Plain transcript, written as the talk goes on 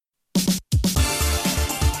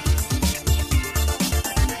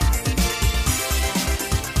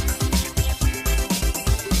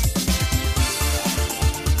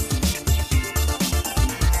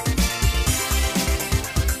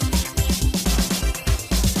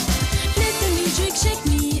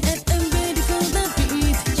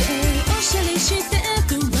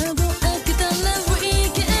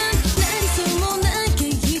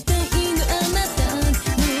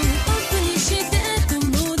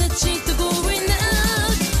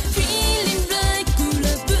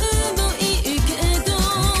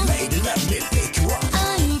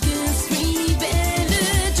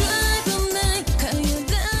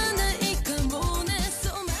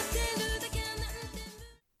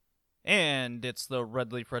And it's the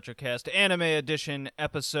Red Leaf Retrocast Anime Edition,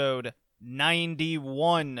 episode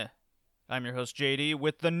 91. I'm your host, JD,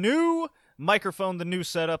 with the new microphone, the new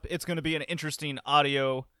setup. It's going to be an interesting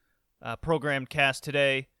audio programmed cast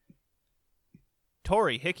today.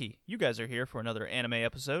 Tori, Hickey, you guys are here for another anime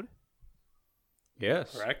episode.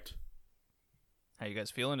 Yes. Correct. How you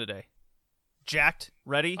guys feeling today? Jacked?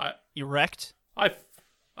 Ready? Erect? No.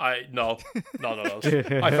 I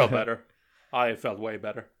felt better. I felt way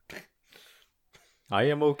better. I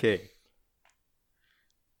am okay.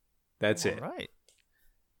 That's it. All right.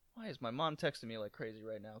 Why is my mom texting me like crazy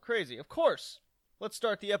right now? Crazy, of course. Let's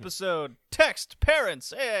start the episode. Text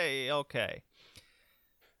parents. Hey, okay.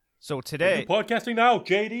 So today, Are you podcasting now,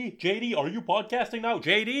 JD? JD, are you podcasting now,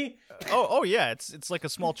 JD? Oh yeah, it's like a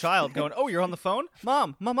small child going, "Oh, you're on the phone,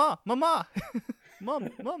 mom, mama, mama, mom."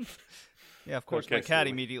 Yeah, of course. Okay, My cat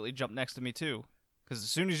silly. immediately jumped next to me too, because as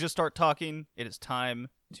soon as you start talking, it is time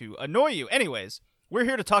to annoy you. Anyways, we're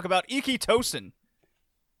here to talk about Ikki Tousen.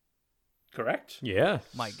 Correct? Yeah.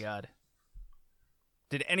 My God,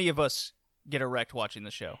 did any of us get erect watching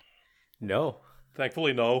the show? No.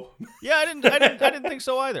 Thankfully, no. Yeah, I didn't think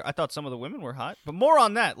so either. I thought some of the women were hot, but more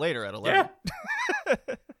on that later at 11. Yeah.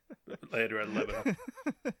 Later at 11.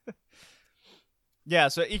 Yeah,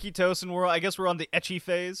 so Ikki Tousen, I guess we're on the ecchi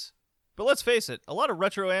phase. But let's face it, a lot of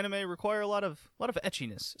retro anime require a lot of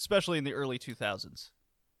etchiness, especially in the early 2000s.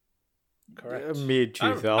 Correct. Mid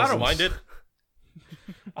 2000s. I don't mind it.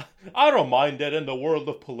 I don't mind it in the world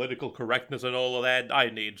of political correctness and all of that. I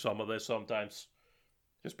need some of this sometimes.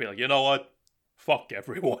 Just be like, you know what? Fuck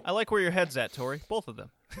everyone. I like where your head's at, Tori. Both of them.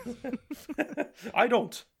 I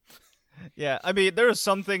don't. Yeah, I mean, there are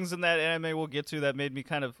some things in that anime we'll get to that made me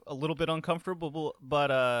kind of a little bit uncomfortable, but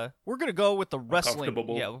we're going to go with the wrestling.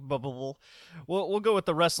 Uncomfortable. Yeah, we'll go with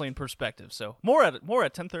the wrestling perspective. So, more at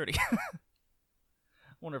 10:30. I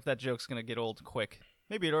wonder if that joke's going to get old quick.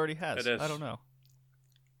 Maybe it already has. It is. I don't know.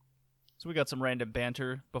 So we got some random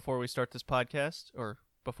banter before we start this podcast, or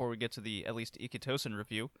before we get to the at least Ikki Tousen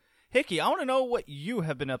review. Hickey, I want to know what you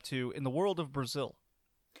have been up to in the world of Brazil.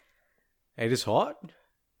 It is hot.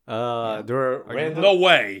 There are No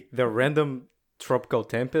way. random tropical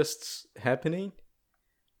tempests happening.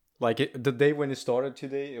 Like the day when it started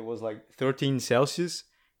today, it was like 13 Celsius.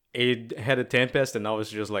 It had a tempest, and now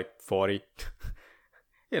it's just like 40.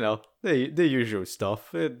 You know, the usual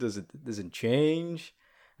stuff. It doesn't change.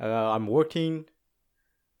 I'm working.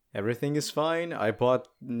 Everything is fine. I bought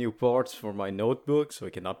new parts for my notebook so I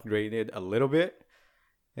can upgrade it a little bit.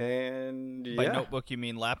 And yeah. By notebook, you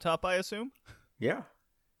mean laptop, I assume? Yeah.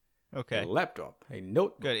 Okay. A laptop. A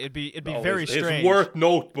notebook. Good. It'd be No, very his strange. work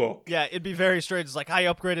notebook. Yeah, it'd be very strange. It's like, I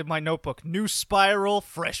upgraded my notebook. New spiral,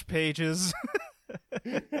 fresh pages.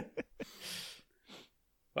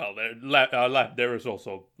 Well, there is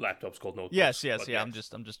also laptops called notebooks. yes. but Yeah. I'm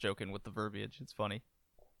just joking with the verbiage. It's funny.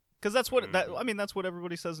 Because that's what that's what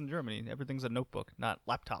everybody says in Germany. Everything's a notebook, not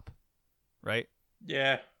laptop. Right?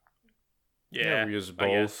 Yeah. Yeah, we use I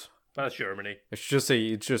guess. both. That's Germany. It's just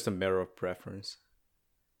a matter of preference.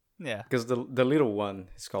 Yeah. Because the little one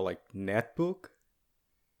is called like netbook,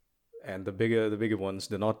 and the bigger ones,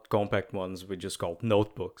 the not compact ones, we just call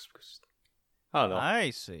notebooks. Because I don't know.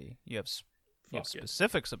 I see. You have Fuck it.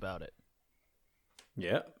 specifics about it.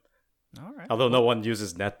 Yeah. All right. Although no one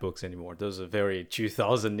uses netbooks anymore. Those are very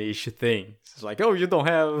 2000-ish thing. It's like, oh, you don't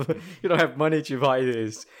have money to buy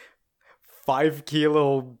this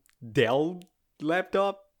 5-kilo Dell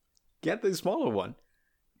laptop. Get the smaller one.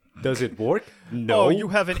 Does it work? No. Oh, you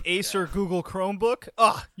have an Acer Google Chromebook?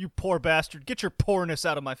 Ugh, you poor bastard. Get your poorness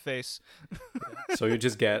out of my face. So you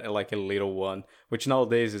just get like a little one, which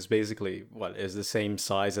nowadays is basically is the same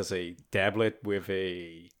size as a tablet with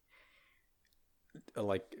a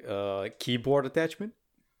keyboard attachment.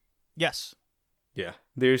 Yes. Yeah,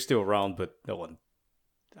 they're still around, but no one.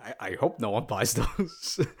 I hope no one buys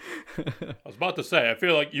those. I was about to say, I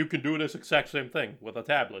feel like you can do this exact same thing with a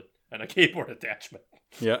tablet and a keyboard attachment.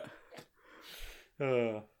 Yeah.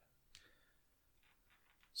 So,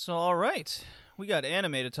 all right. We got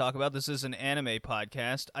anime to talk about. This is an anime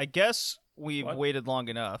podcast. I guess we've waited long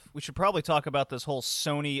enough. We should probably talk about this whole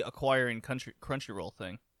Sony acquiring Crunchyroll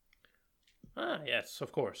thing. Yes,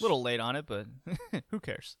 of course. A little late on it, but who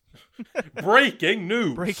cares? Breaking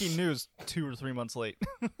news. Breaking news 2 or 3 months late.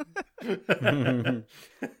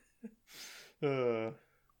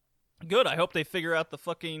 Good. I hope they figure out the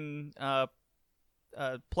fucking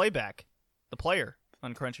playback, the player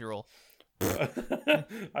on Crunchyroll.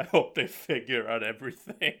 I hope they figure out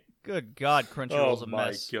everything. Good God, Crunchyroll's a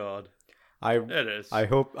mess. Oh my God. It is. I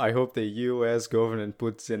hope the U.S. government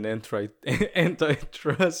puts an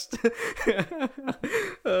antitrust.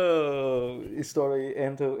 Oh start a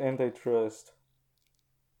antitrust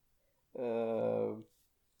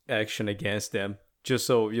action against them, just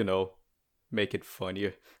so make it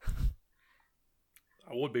funnier.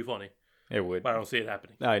 That would be funny, It would. but I don't see it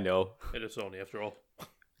happening. I know. It is Sony after all.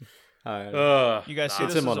 You guys see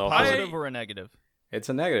It's this a as a monopoly. positive or a negative? It's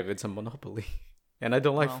a negative. It's a monopoly, and I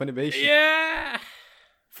don't like Well, Funimation. Yeah.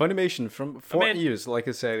 Funimation for mean- years, like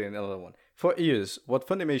I said in another one, for years, what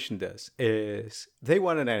Funimation does is they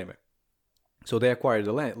want an anime, so they acquire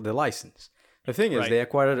the license. The thing is, Right. they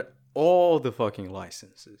acquired all the fucking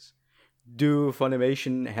licenses. Do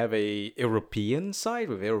Funimation have a European side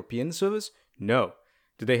with European servers? No.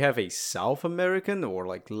 Do they have a South American or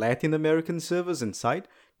like Latin American servers inside?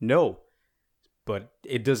 No. But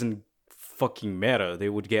it doesn't fucking matter. They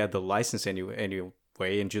would get the license anyway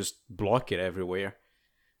and just block it everywhere.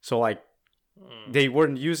 So like, they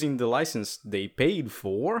weren't using the license they paid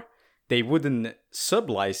for. They wouldn't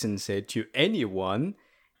sub-license it to anyone,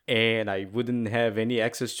 and I wouldn't have any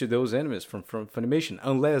access to those animes from Funimation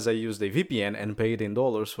unless I used a VPN and paid in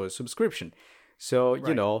dollars for a subscription. So,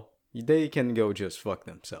 Right. they can go just fuck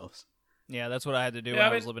themselves. Yeah, that's what I had to do Yeah, when I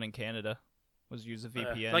I was mean- living in Canada. Was use a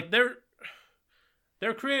VPN. Like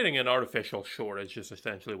they're creating an artificial shortage. Is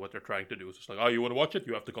essentially what they're trying to do. It's just like, oh, you want to watch it?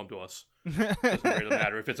 You have to come to us. Doesn't really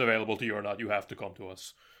matter if it's available to you or not. You have to come to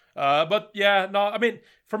us. But yeah, no, I mean,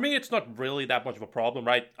 for me, it's not really that much of a problem,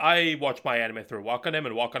 right? I watch my anime through Wakanim,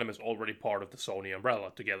 and Wakanim is already part of the Sony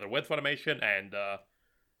umbrella, together with Funimation and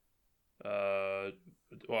oh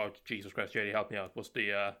Jesus Christ, JD, help me out. What's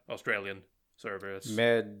the Australian service?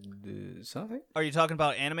 Something? Are you talking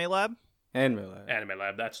about Anime Lab? Anime. Anime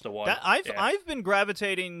Lab, that's the one. That, Yeah. I've been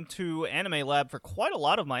gravitating to Anime Lab for quite a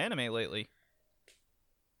lot of my anime lately.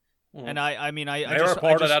 And I mean I They're just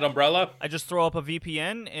part I of just, that umbrella. I just throw up a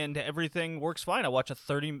VPN and everything works fine. I watch a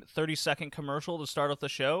 30-second commercial to start off the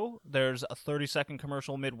show. There's a 30-second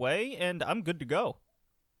commercial midway, and I'm good to go.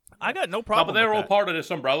 I got no No, problem. but they're with all that. part of this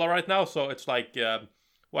umbrella right now, so it's like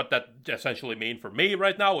what that essentially mean for me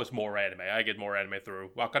right now is more anime. I get more anime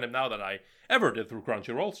through Wakanim now than I ever did through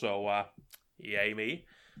Crunchyroll, so yay me.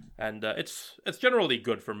 And it's generally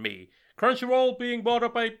good for me. Crunchyroll being bought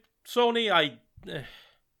up by Sony,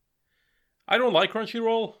 I don't like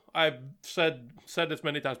Crunchyroll. I've said this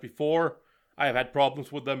many times before. I have had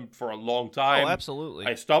problems with them for a long time. Oh, absolutely.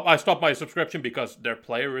 I stopped my subscription because their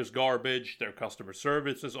player is garbage, their customer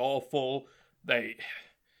service is awful.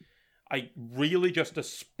 I really just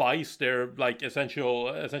despise their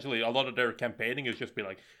essentially a lot of their campaigning is just be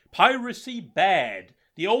like, piracy bad.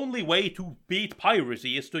 The only way to beat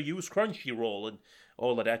piracy is to use Crunchyroll and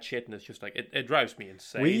all of that shit, and it's just like it drives me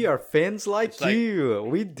insane. We are fans like like- you.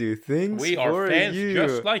 We do things We for are fans you.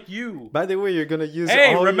 just like you. By the way, you're gonna use.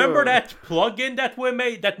 Hey, all remember your... that plugin that we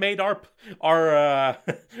made that made our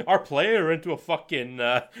our player into a fucking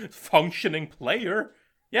functioning player?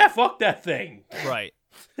 Yeah, fuck that thing. Right.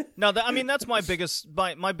 No, I mean that's my biggest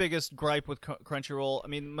gripe with Crunchyroll. I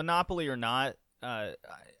mean, monopoly or not, I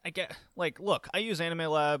get look, I use Anime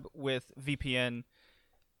Lab with VPN,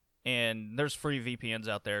 and there's free VPNs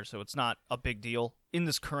out there, so it's not a big deal in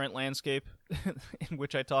this current landscape in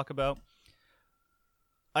which I talk about.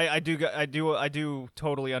 I do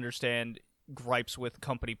totally understand gripes with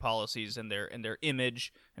company policies and their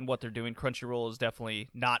image and what they're doing. Crunchyroll is definitely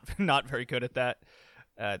not very good at that.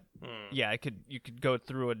 Yeah, you could go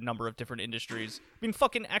through a number of different industries. I mean,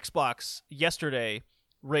 fucking Xbox yesterday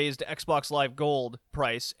raised Xbox Live Gold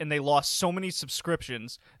price, and they lost so many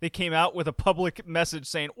subscriptions. They came out with a public message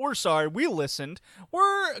saying, "We're sorry, we listened.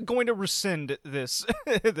 We're going to rescind this.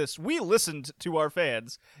 We listened to our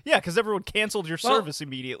fans." Yeah, because everyone canceled your service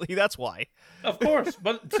immediately. That's why. Of course,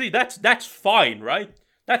 but see, that's fine, right?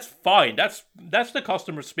 That's fine. That's the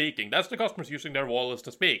customer speaking. That's the customers using their wallets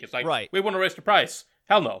to speak. It's like, Right. We want to raise the price.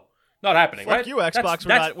 Hell no. Not happening, Fuck right? you, Xbox.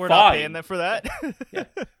 That's We're not fine. paying them for that. Yeah.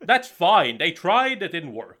 That's fine. They tried, it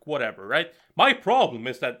didn't work. Whatever, right? My problem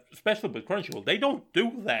is that, especially with Crunchyroll, they don't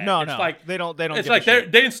do that. No, it's no, like, they don't. It's give like a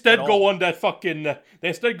shit they instead at go all. on that fucking. They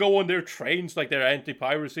instead go on their trains, like their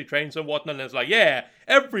anti-piracy trains and whatnot. And it's like, yeah,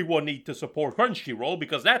 everyone needs to support Crunchyroll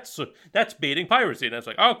because that's beating piracy. And it's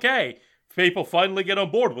like, okay, people finally get on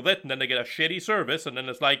board with it, and then they get a shitty service, and then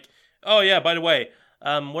it's like, oh yeah, by the way,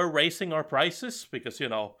 we're raising our prices because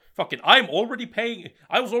fucking I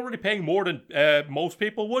was already paying more than most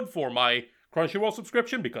people would for my Crunchyroll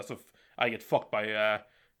subscription because of I get fucked by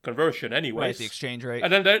conversion anyways. Right, the exchange rate.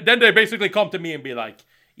 And then they basically come to me and be like,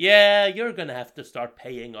 yeah, you're gonna have to start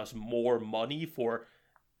paying us more money for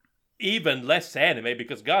even less anime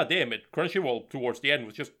because goddamn it, Crunchyroll towards the end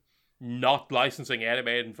was just not licensing anime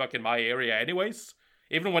in fucking my area anyways.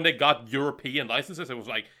 Even when they got European licenses, it was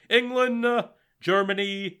like England,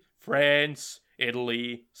 Germany, France,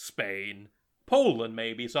 Italy, Spain, Poland,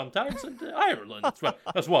 maybe sometimes, and Ireland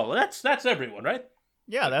as well. That's everyone, right?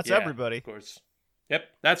 Yeah, that's Yeah, everybody. of course. Yep,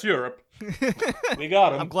 that's Europe. We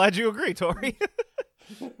got I'm them. glad you agree, Tori.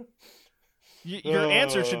 Your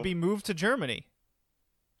answer should be move to Germany.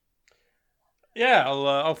 Yeah,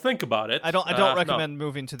 I'll think about it. I don't No. recommend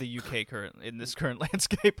moving to the UK in this current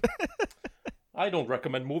landscape. I don't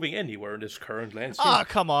recommend moving anywhere in this current landscape. Ah,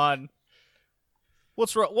 come on.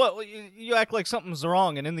 What's wrong? What you act like something's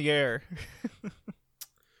wrong and in the air.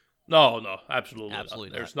 No, absolutely,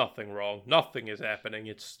 Absolutely not. There's nothing wrong. Nothing is happening.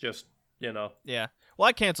 It's just, Yeah. Well,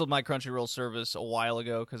 I canceled my Crunchyroll service a while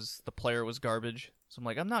ago because the player was garbage. So I'm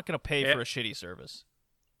like, I'm not gonna pay for a shitty service.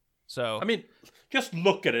 So I mean, just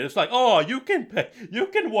look at it. It's like, oh, you can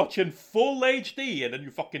watch in full HD, and then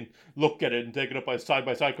you fucking look at it and take it up by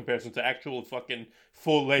side comparison to actual fucking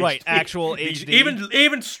full HD. Right, actual HD.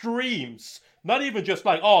 Even streams. Not even just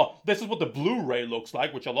like, oh, this is what the Blu-ray looks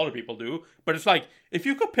like, which a lot of people do, but it's like, if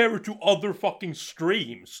you compare it to other fucking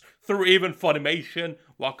streams, through even Funimation,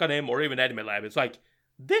 Wakanim, or even Anime Lab, it's like,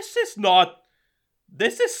 this is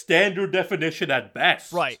standard definition at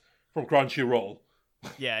best. Right. From Crunchyroll.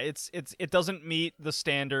 Yeah, it doesn't meet the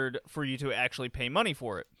standard for you to actually pay money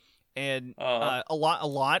for it. And a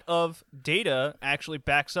lot of data actually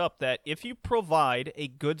backs up that if you provide a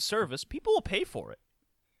good service, people will pay for it.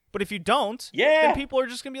 But if you don't, then people are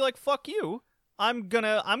just gonna be like, "Fuck you! I'm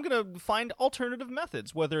gonna find alternative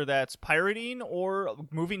methods, whether that's pirating or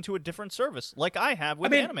moving to a different service, like I have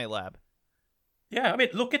with Anime Lab." Yeah, I mean,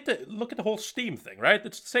 look at the whole Steam thing, right?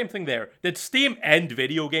 It's the same thing there. Did Steam end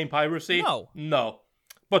video game piracy? No.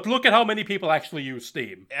 But look at how many people actually use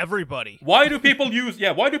Steam. Everybody. Why do people use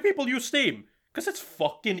Steam? Because it's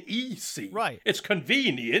fucking easy. Right. It's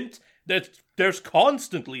convenient. There's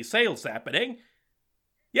constantly sales happening.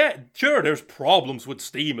 Yeah, sure, there's problems with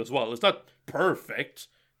Steam as well. It's not perfect,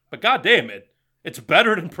 but goddamn it, it's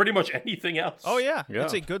better than pretty much anything else. Oh yeah.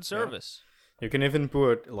 It's a good service. You can even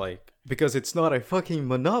put, because it's not a fucking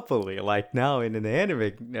monopoly, like now in an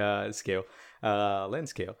anime lens scale,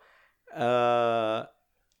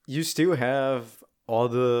 you still have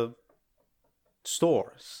other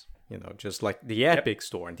stores, just like the Epic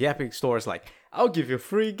Store. And the Epic Store is like, I'll give you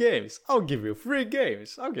free games. I'll give you free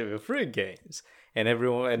games. I'll give you free games. And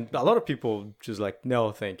a lot of people just like,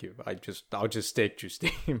 no, thank you. I'll just stick to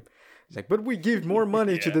Steam. It's like, but we give more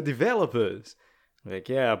money to the developers. Like,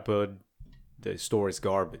 yeah, but the store is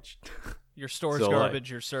garbage. Your store is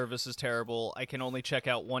garbage. Your service is terrible. I can only check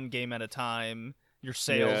out one game at a time. Your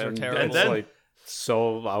sales are terrible. And then,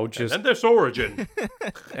 so I'll just. And then there's Origin.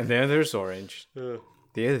 And then there's Orange.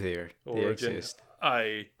 They're there. Origin. They exist.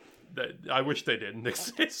 I wish they didn't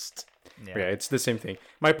exist. Yeah, it's the same thing.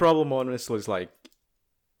 My problem, honestly, is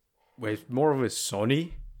more with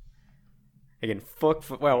Sony. Again,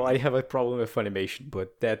 well, I have a problem with Funimation,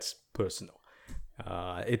 but that's personal.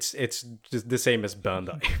 It's just the same as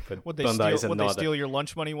Bandai, but Bandai is another. Would they steal your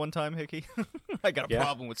lunch money one time, Hickey? I got a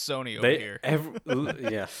problem with Sony over here.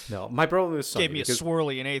 No, my problem is Sony. Gave me a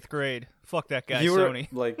swirly in 8th grade. Fuck that guy, Sony.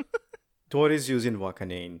 Tori's using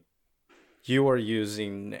Wakanin. You are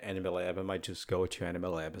using Anime Lab. I might just go to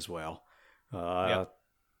Anime Lab as well. The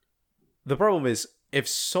problem is, if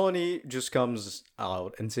Sony just comes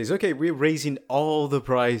out and says, okay, we're raising all the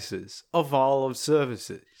prices of all of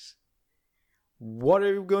services, what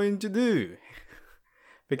are you going to do?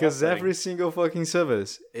 Because every single fucking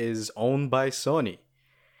service is owned by Sony.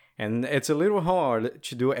 And it's a little hard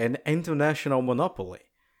to do an international monopoly,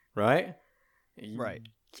 right? Right.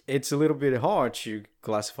 It's a little bit hard to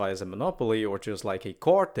classify as a monopoly or just like a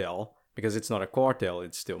cartel, because it's not a cartel,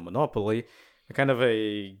 it's still monopoly. Kind of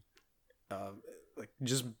a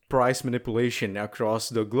just price manipulation across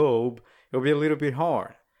the globe. It'll be a little bit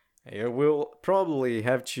hard. It will probably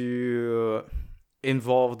have to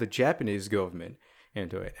involve the Japanese government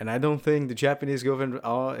into it. And I don't think the Japanese government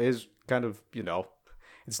is kind of,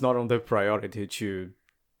 it's not on their priority to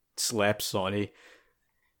slap Sony,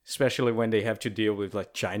 especially when they have to deal with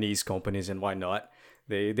Chinese companies and whatnot.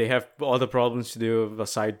 They have other problems to do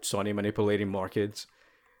aside Sony manipulating markets.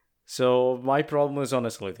 So my problem is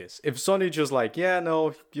honestly this. If Sony just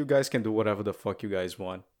you guys can do whatever the fuck you guys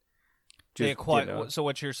want. So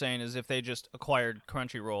what you're saying is if they just acquired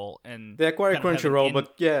Crunchyroll and they acquired Crunchyroll,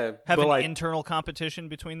 have an internal competition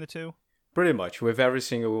between the two. Pretty much, with every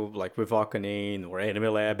single with Wakanin or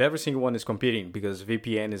Anime Lab, every single one is competing because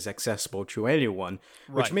VPN is accessible to anyone,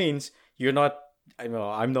 which means you're not.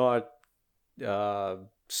 I'm not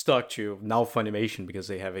stuck to now Funimation because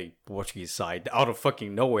they have a Portuguese site out of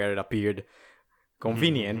fucking nowhere. It appeared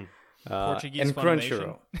convenient. Portuguese And Funimation.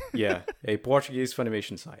 Crunchyroll. Yeah, a Portuguese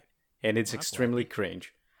Funimation site. And it's extremely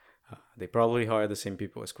cringe. They probably hire the same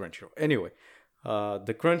people as Crunchyroll. Anyway,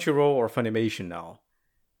 the Crunchyroll or Funimation now,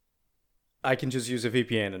 I can just use a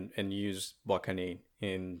VPN and use Wakanim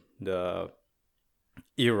in the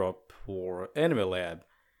Europe or Anime Lab.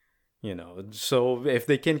 So if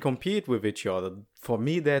they can compete with each other, for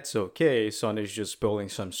me that's okay. Sony's just pulling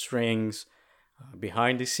some strings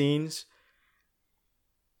behind the scenes.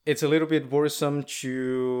 It's a little bit worrisome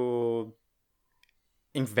to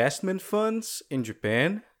investment funds in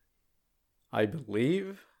Japan, I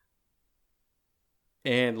believe,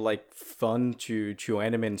 and like fun to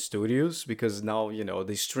anime and studios, because now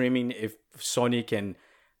the streaming, if Sony can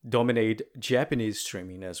dominate Japanese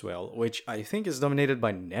streaming as well, which I think is dominated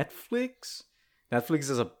by Netflix. Netflix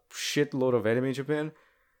has a shitload of anime in Japan.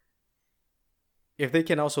 If they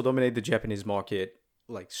can also dominate the Japanese market,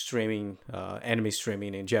 like streaming, anime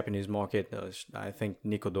streaming in Japanese market, I think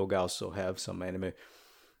Nico Doga also have some anime.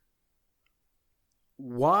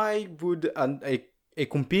 Why would a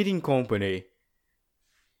competing company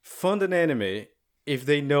fund an anime if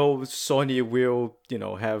they know Sony will,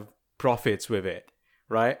 have profits with it?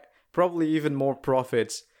 Right? Probably even more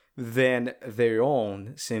profits than their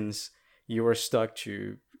own, since you are stuck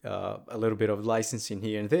to a little bit of licensing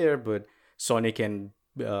here and there, but Sony can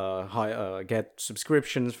get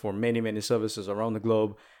subscriptions for many services around the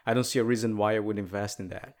globe. I don't see a reason why I would invest in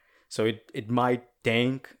that. So it might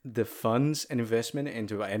tank the funds and investment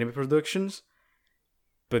into anime productions,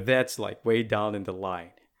 but that's like way down in the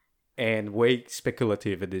line and way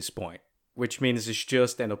speculative at this point, which means it's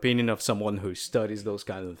just an opinion of someone who studies those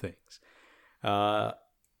kind of things.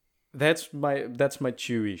 That's my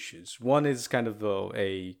two issues. One is kind of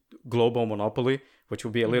a global monopoly, which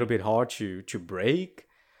will be a little bit hard to break,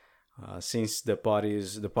 since the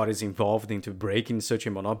parties involved into breaking such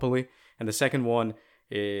a monopoly. And the second one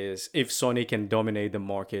is, if Sony can dominate the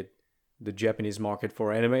market, the Japanese market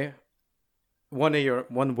for anime, one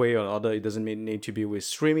way or another, it doesn't need to be with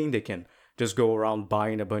streaming. They can just go around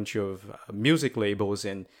buying a bunch of music labels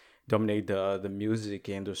and dominate the music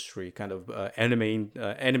industry, kind of anime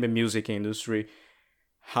music industry.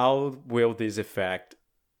 How will this affect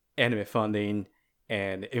anime funding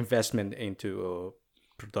and investment into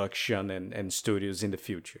production and studios in the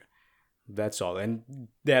future? That's all. And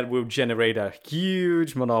that will generate a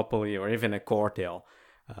huge monopoly or even a cartel.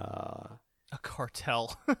 A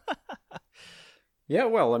cartel. Yeah,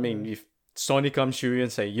 well, I mean, if Sony comes to you and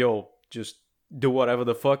say, yo, just do whatever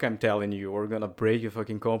the fuck I'm telling you, we're gonna break your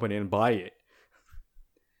fucking company and buy it.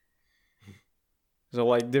 So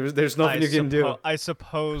like, there's nothing you can do. I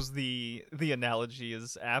suppose the analogy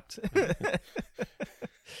is apt.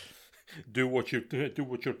 Do what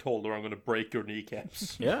you're told, or I'm gonna break your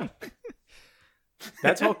kneecaps. Yeah.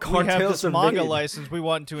 That's how We have cartels this are manga made. license we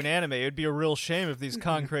want into an anime. It'd be a real shame if these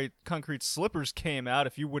concrete slippers came out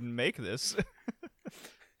if you wouldn't make this.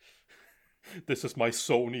 This is my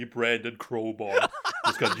Sony branded crowbar.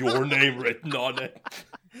 It's got your name written on it.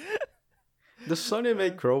 Does Sony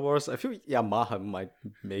make crowbars? I feel Yamaha might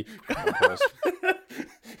make crowbars.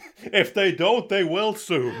 If they don't, they will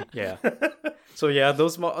soon. Yeah. So yeah,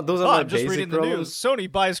 those are my I'm just basic reading the problems. news.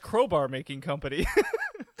 Sony buys crowbar making company.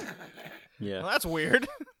 Yeah. Well, that's weird.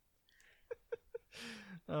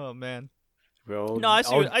 Oh man. Well, No, I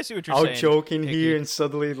see what you're saying. Out joking Icky. here, and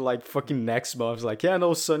suddenly, like, fucking next month, like, yeah,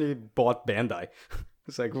 no, Sony bought Bandai.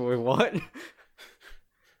 It's like, wait, what?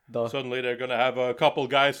 Suddenly they're gonna have a couple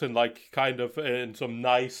guys in in some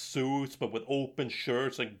nice suits, but with open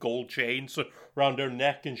shirts and gold chains around their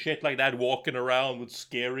neck and shit like that, walking around with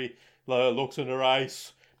scary looks in their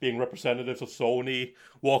eyes, being representatives of Sony,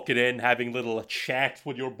 walking in, having little chat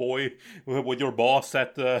with your boss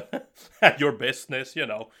at at your business,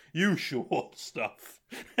 usual stuff.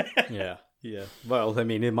 Yeah. Well, I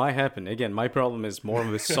mean, it might happen. Again, my problem is more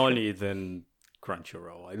with Sony than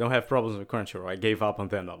Crunchyroll. I don't have problems with Crunchyroll. I gave up on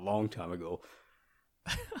them a long time ago.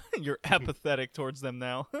 You're apathetic towards them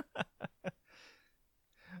now.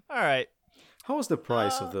 All right. How was the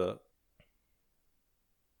price of the...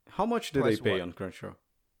 How much did they Price pay what? on Crunchyroll?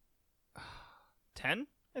 10,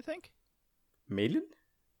 I think? Million?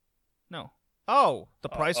 No. Oh, the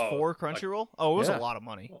price oh, for Crunchyroll? Oh, it was Yeah. a lot of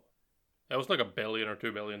money. That was like $1 billion or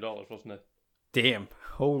 $2 billion, wasn't it? Damn.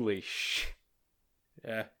 Holy shit.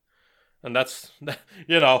 Yeah. And that's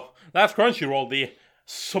Crunchyroll, the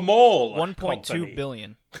small 1.2 company.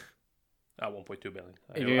 billion. 1.2 billion.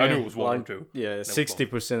 I knew it was one or two. Yeah, That was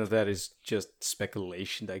 60% of that is just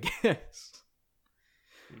speculation, I guess.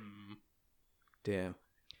 Damn.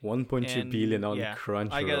 1.2 And, billion on yeah,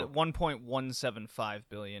 Crunchyroll. I got 1.175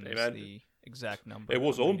 billion is Amen. the exact number. It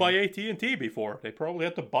was owned by AT&T before. They probably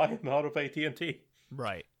had to buy him out of AT&T.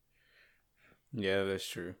 Right. Yeah, that's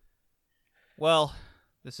true. Well,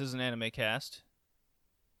 this is an anime cast.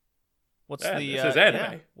 What's the this is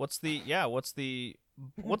anime. Yeah, what's the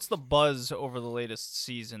buzz over the latest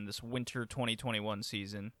season, this winter 2021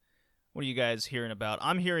 season? What are you guys hearing about?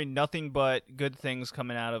 I'm hearing nothing but good things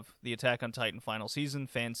coming out of the Attack on Titan final season.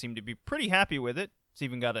 Fans seem to be pretty happy with it. It's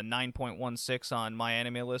even got a 9.16 on my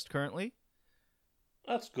anime list currently.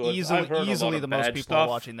 That's good. Easily the most people stuff.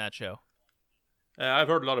 watching that show. I've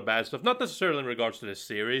heard a lot of bad stuff, not necessarily in regards to this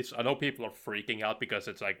series. I know people are freaking out because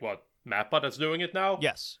it's like, what, Mappa that's doing it now?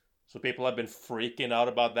 Yes. So people have been freaking out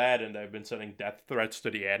about that, and they've been sending death threats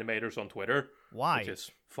to the animators on Twitter. Why? Which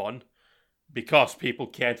is fun. Because people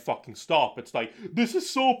can't fucking stop. It's like, this is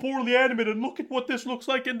so poorly animated, look at what this looks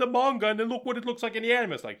like in the manga, and then look what it looks like in the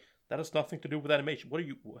anime. It's like, that has nothing to do with animation. What are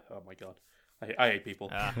you... Oh my god. I hate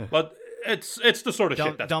people. But it's the sort of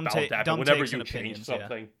shit that's bound to happen whenever you change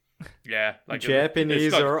something. Yeah. Like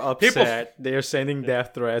Japanese it's are upset. They're sending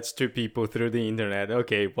death threats to people through the internet.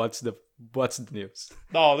 Okay, what's the news?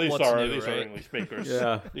 No, these are right? English speakers.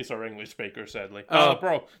 Yeah. These are English speakers, sadly. Oh.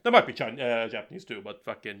 Bro, there might be Japanese too, but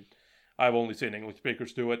fucking... I've only seen English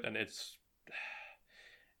speakers do it, and it's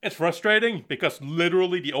frustrating because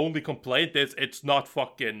literally the only complaint is it's not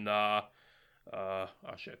fucking oh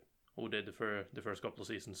shit. Who did the first couple of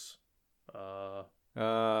seasons?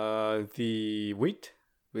 The Wit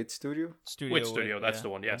Studio. Wit Studio, that's the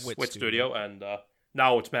one. Yes, Wit Studio. Studio, and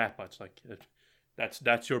now it's Mappa. It's like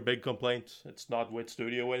that's your big complaint. It's not Wit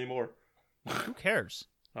Studio anymore. Who cares?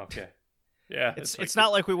 Okay. Yeah, it's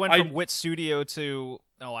not like we went from Wit Studio to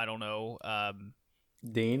I don't know,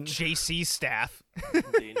 Dean. JC Staff.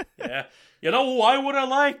 Yeah. You know who I would have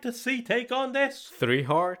liked to see take on this? 3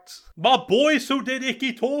 Hearts. My boys who did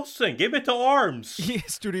Ikki Tosen. Give it to Arms. Yeah,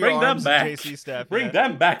 Studio Bring Arms them back. and JC Staff. Bring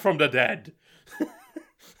them back from the dead.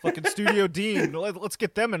 Fucking Studio Dean. Let's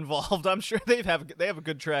get them involved. I'm sure they have a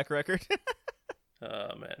good track record.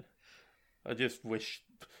 Oh man. I just wish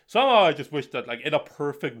that like in a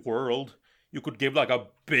perfect world you could give like a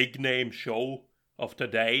big name show of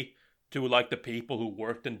today to like the people who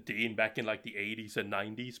worked in Dean back in like the 80s and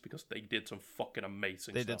 90s because they did some fucking amazing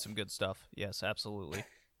stuff. They did some good stuff. Yes, absolutely.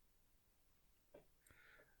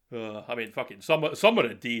 I mean, fucking some of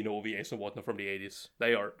the Dean OVAs and whatnot from the 80s,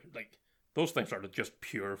 they are like, those things are just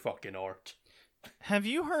pure fucking art. Have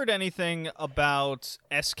you heard anything about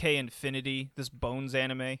SK Infinity, this Bones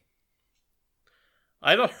anime?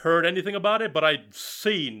 I haven't heard anything about it, but I've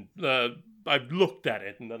seen, I've looked at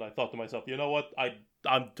it, and then I thought to myself, you know what, I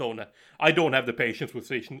don't have the patience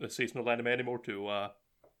with seasonal anime anymore to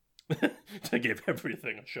to give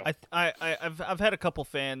everything a shot. I've had a couple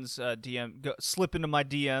fans slip into my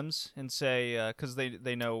DMs and say because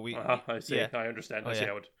they know we. I see. Yeah. I understand. Oh, I see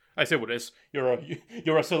how it. I see what it is.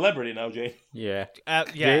 You're a celebrity now, Jane. Yeah.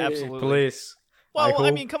 Yeah, absolutely. Please. Well,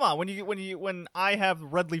 I mean, come on. When I have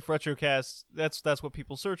Red Leaf Retrocast, that's what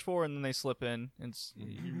people search for, and then they slip in. And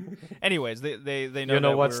anyways, they know. You know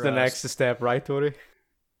that what's we're, the next step, right, Tori?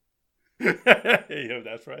 Yeah,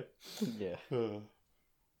 that's right. Yeah.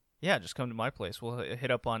 Yeah, just come to my place. We'll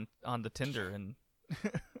hit up on the Tinder and.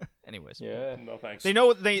 Anyways. Yeah. No thanks. They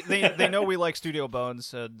know they know we like Studio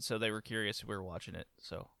Bones, so they were curious if we were watching it.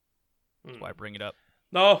 So that's why I bring it up.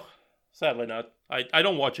 No, sadly not. I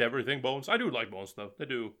don't watch everything Bones. I do like Bones though. They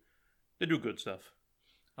do good stuff.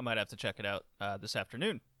 I might have to check it out this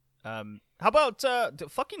afternoon. How about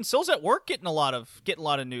fucking Cells at Work getting a lot of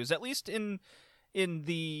news, at least in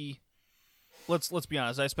the. Let's be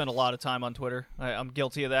honest. I spend a lot of time on Twitter. I'm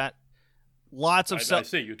guilty of that. Lots of I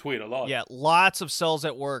see you tweet a lot. Yeah, lots of Cells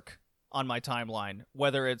at Work on my timeline.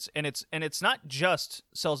 Whether it's not just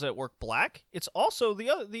Cells at Work Black. It's also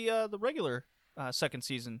the regular second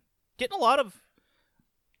season. Getting a lot of.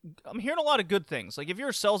 I'm hearing a lot of good things. Like if you're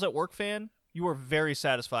a Cells at Work fan, you are very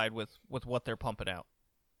satisfied with what they're pumping out.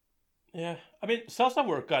 Yeah, I mean, Cells at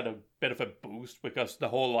Work got a bit of a boost because the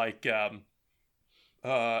whole like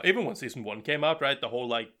even when season 1 came out, right? The whole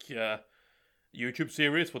like YouTube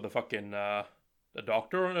series with the fucking the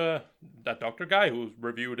doctor, that doctor guy who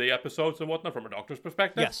reviewed the episodes and whatnot from a doctor's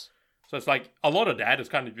perspective. Yes. So it's like a lot of that has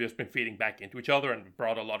kind of just been feeding back into each other and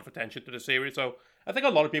brought a lot of attention to the series. So I think a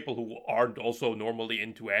lot of people who aren't also normally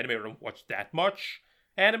into anime or don't watch that much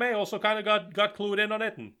anime also kind of got clued in on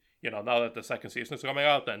it. And you know, now that the second season is coming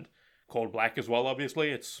out and Cold Black as well, obviously,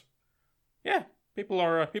 it's people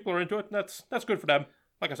are into it. And that's good for them.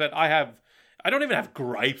 Like I said, I don't even have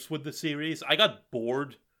gripes with the series. I got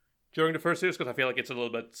bored during the first series because I feel like it's a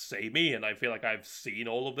little bit samey, and I feel like I've seen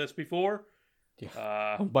all of this before.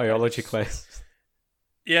 Biology class.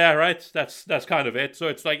 Yeah, right. That's kind of it. So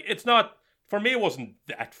it's like it's not for me. It wasn't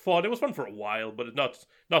that fun. It was fun for a while, but it's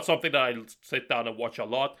not something that I'll sit down and watch a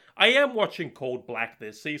lot. I am watching Code Black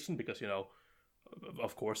this season because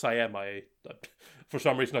of course I am. For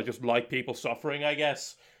some reason I just like people suffering, I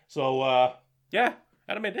guess. So yeah,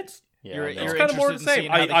 and I mean it's Yeah, You're no. It's interested kinda more in the same.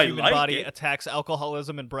 seeing how the I human like body it. attacks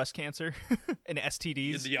alcoholism and breast cancer and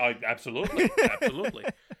STDs. yeah, absolutely, absolutely.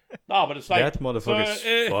 No, but it's like that motherfucker's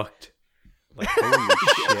so, fucked. Like, holy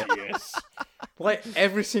shit. Yes. Like,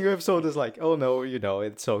 every single episode is like, oh no,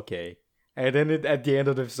 it's okay. And then at the end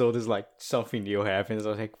of the episode is like, something new happens. I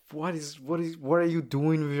was like, what are you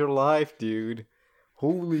doing with your life, dude?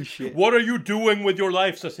 Holy shit. What are you doing with your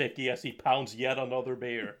life, Saseki, as he pounds yet another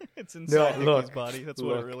beer? It's inside No, Nicky's look, body. That's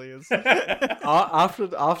what it look. really is. After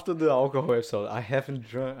the alcohol episode, I haven't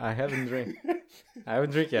drunk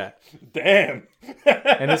yet. Damn.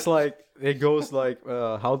 And it's like, it goes like,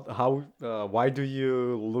 why do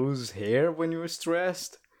you lose hair when you're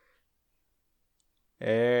stressed?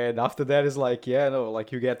 And after that is like, yeah, no,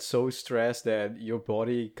 like you get so stressed that your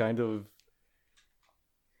body kind of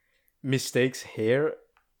mistakes hair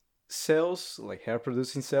cells, like hair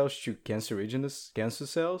producing cells, to cancerous cancer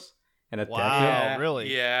cells, and attack them. Wow,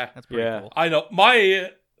 really? Yeah. That's pretty Yeah. cool. I know.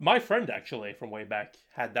 My friend actually from way back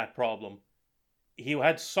had that problem. He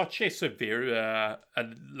had such a severe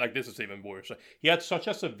and like this is even worse. He had such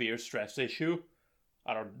a severe stress issue.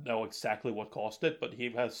 I don't know exactly what caused it, but he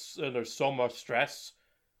has there's so much stress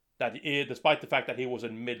that despite the fact that he was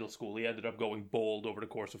in middle school, he ended up going bald over the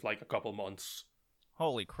course of like a couple months.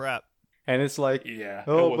 Holy crap. And it's like, Yeah,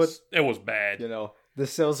 Oh, it was bad. the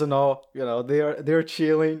cells and all, they're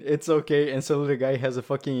chilling, it's okay, and so the guy has a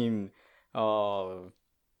fucking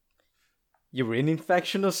urine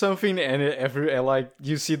infection or something, and like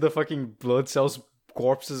you see the fucking blood cells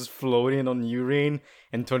corpses floating on urine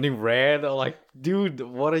and turning red. I'm like, dude,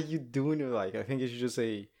 what are you doing? Like, I think you should just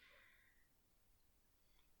say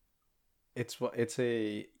it's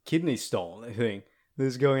a kidney stone, I think. This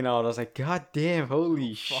is going out. I was like, god damn,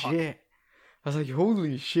 holy shit. I was like,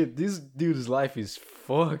 holy shit, this dude's life is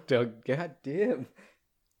fucked up. God damn.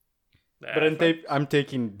 But I'm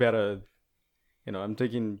taking better, I'm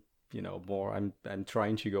taking, more. I'm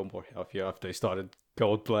trying to go more healthier after I started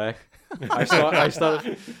Code Black.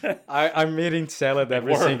 I'm eating salad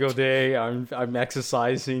every worked. single day. I'm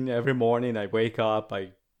exercising every morning. I wake up.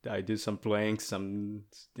 I do some planks, and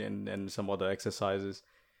some other exercises.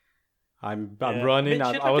 I'm running. Shit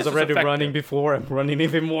like I was this is already running effective. before. I'm running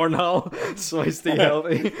even more now, so I stay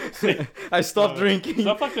healthy. I stopped drinking.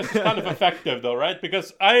 Stuff like this is kind of effective though, right?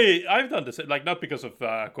 Because I've done this, like not because of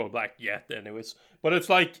Code Black yet, anyways, but it's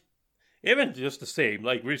like even just the same.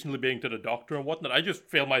 Like recently being to the doctor and whatnot, I just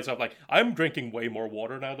feel myself like I'm drinking way more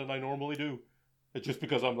water now than I normally do. It's just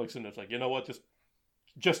because I'm like sitting there, it's like, you know what,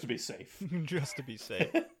 just to be safe. Just to be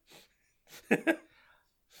safe.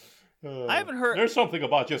 I haven't heard. There's something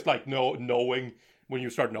about just like knowing when you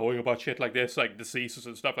start knowing about shit like this, like diseases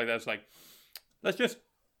and stuff like that. It's like let's just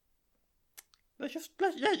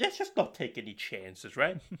not take any chances,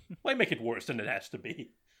 right? Why make it worse than it has to be?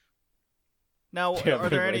 Now, Yeah, are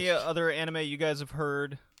there pretty any much. other anime you guys have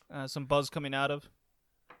heard some buzz coming out of?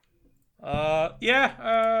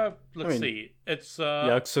 Let's see. It's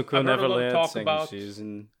Yakusoku I've heard a lot of Neverland, talk second about-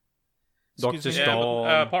 season. Excuse Doctor me? yeah, but, Stone.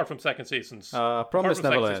 apart from second seasons. Promise Apart from second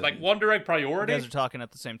Neverland. seasons, like Wonder Egg You Priority. guys are talking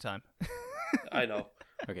at the same time. I know.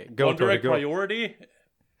 Okay, go Wonder Tori, Egg go. Priority.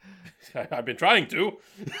 I've been trying to.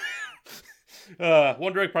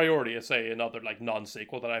 Wonder Egg Priority is another like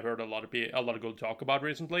non-sequel that I've heard a lot of good talk about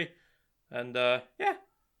recently, and yeah,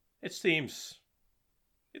 it seems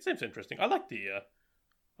interesting. I like the.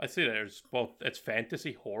 I see there's both it's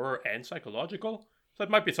fantasy, horror, and psychological, so it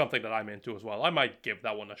might be something that I'm into as well. I might give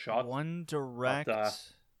that one a shot. One Direct.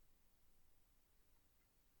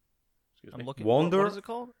 Excuse I'm me. looking. Wonder what is it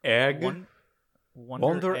called? Egg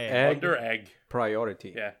Wonder Egg. Egg. Wonder Egg.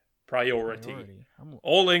 Priority. Yeah, priority. Priority.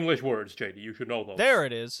 All English words, JD. You should know those. There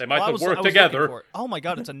it is. They might I have was worked looking together. for it. Oh my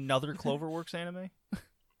god, it's another Cloverworks anime.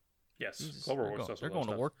 Yes, Jesus, Cloverworks does they're a lot going of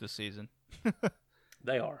to stuff. work this season.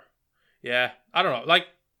 They are. Yeah, I don't know. Like,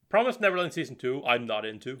 Promised Neverland Season 2, I'm not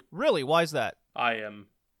into. Really? Why's that? I am.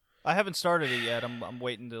 I haven't started it yet. I'm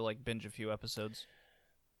waiting to like binge a few episodes.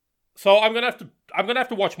 So I'm gonna have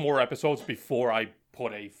to watch more episodes before I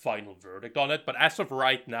put a final verdict on it. But as of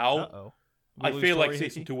right now, Uh-oh. I feel like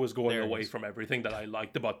Season 2 is going There it away is. from everything that I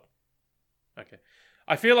liked about... Okay.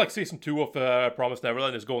 I feel like Season 2 of Promised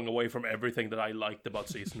Neverland is going away from everything that I liked about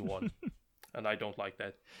Season 1. And I don't like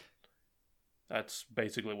that. That's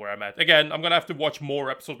basically where I'm at. Again, I'm going to have to watch more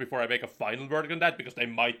episodes before I make a final verdict on that, because they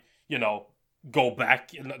might, go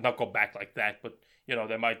back, not go back like that, but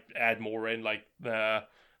they might add more in, like the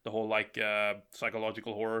whole like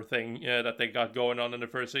psychological horror thing that they got going on in the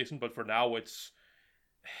first season. But for now it's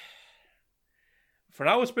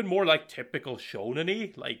been more like typical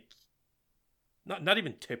shonen-y, like not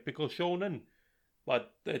even typical shonen,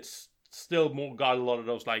 but it's still more got a lot of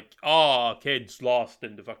those like, kids lost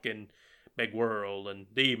in the fucking big world and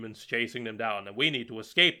demons chasing them down, and we need to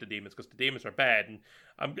escape the demons because the demons are bad. And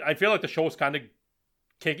I feel like the show's kind of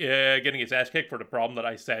getting its ass kicked for the problem that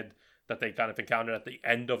I said that they kind of encountered at the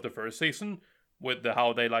end of the first season, with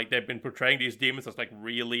how they've been portraying these demons as like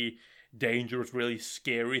really dangerous, really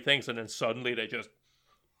scary things, and then suddenly they just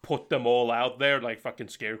put them all out there like fucking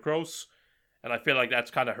scarecrows. And I feel like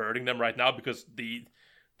that's kind of hurting them right now, because the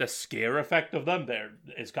scare effect of them there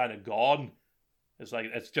is kind of gone. It's like,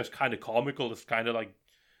 it's just kind of comical. It's kind of like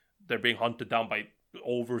they're being hunted down by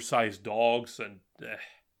oversized dogs and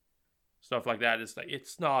stuff like that. It's like,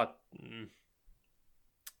 it's not.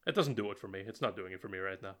 It doesn't do it for me. It's not doing it for me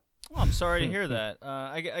right now. Oh, I'm sorry to hear that.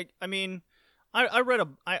 I mean,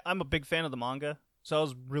 I'm a big fan of the manga, so I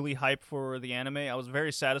was really hyped for the anime. I was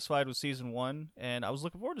very satisfied with season 1, and I was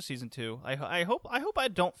looking forward to season 2. I hope I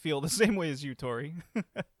don't feel the same way as you, Tori.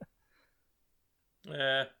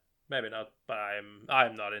 Maybe not, but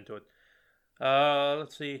I'm not into it.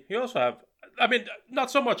 Let's see. You also have, I mean, not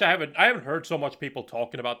so much. I haven't heard so much people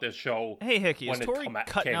talking about this show. Hey, Hickey, is Tori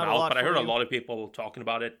cutting out a lot? But I heard a lot of people talking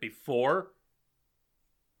about it before.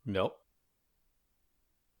 Nope.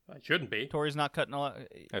 It shouldn't be. Tori's not cutting a lot.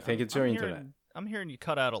 I think it's your internet. I'm hearing you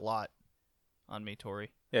cut out a lot on me,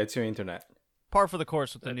 Tori. Yeah, it's your internet. Par for the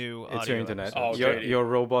course with the new audio. It's your internet. Oh, your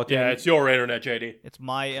robot. Yeah, it's your internet, JD. It's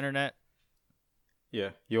my internet.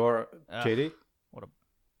 Yeah, your JD.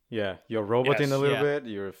 Yeah, you're roboting a little bit.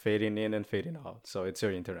 You're fading in and fading out, so it's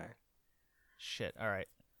your internet. Shit. All right.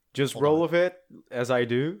 Just roll with it, as I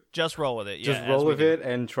do. Just roll with it. Yeah, just roll with it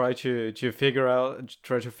and try to figure out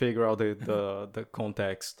the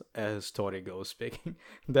context as Tori goes speaking.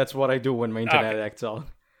 That's what I do when my internet acts out.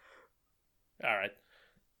 All right.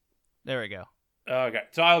 There we go. Okay,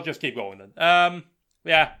 so I'll just keep going then.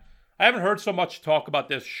 Yeah. I haven't heard so much talk about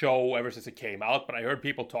this show ever since it came out, but I heard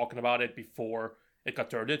people talking about it before it got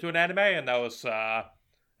turned into an anime, and that was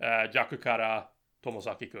Jakukara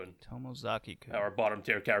Tomozaki-kun. Tomozaki-kun. Our bottom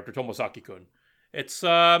tier character, Tomozaki-kun. It's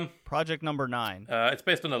Project Number 9. It's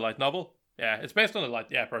based on a light novel. Yeah, it's based on a light.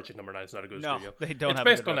 Yeah, Project Number 9 is not a good studio. They don't it's have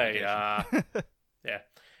based a good on yeah,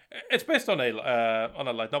 it's based on a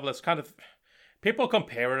light novel. It's kind of, people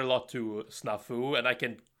compare it a lot to Snafu, and I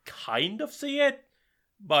can kind of see it.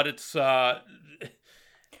 But it's a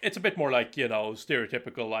bit more like,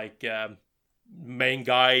 stereotypical, like main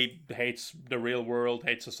guy hates the real world,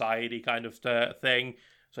 hates society kind of thing.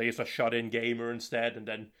 So he's a shut-in gamer instead, and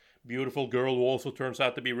then beautiful girl who also turns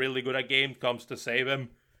out to be really good at games comes to save him,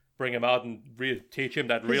 bring him out and teach him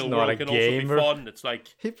that real world can also be fun. It's like,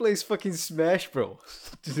 he plays fucking Smash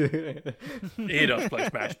Bros. He does play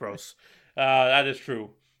Smash Bros. That is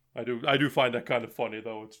true. I do find that kind of funny,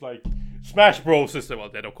 though. It's like, Smash Bros is well,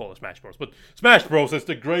 they don't call it Smash Bros, but Smash Bros is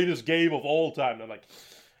the greatest game of all time. And I'm like,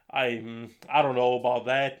 I don't know about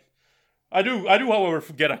that. I do, however,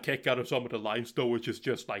 get a kick out of some of the lines, though, which is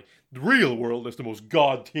just like, the real world is the most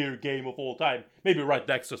god-tier game of all time. Maybe right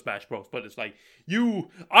next to Smash Bros, but it's like,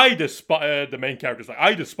 I despise, the main character's like,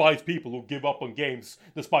 I despise people who give up on games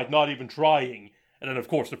despite not even trying. And then, of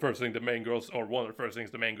course, one of the first things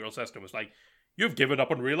the main girl says to him is like, you've given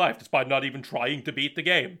up on real life despite not even trying to beat the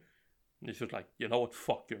game. And it's just like, you know what?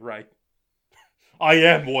 Fuck, you're right. I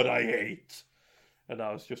am what I hate. And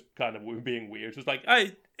I was just kind of being weird. It's like,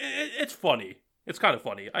 it's funny. It's kind of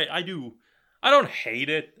funny. I don't hate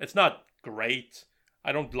it. It's not great.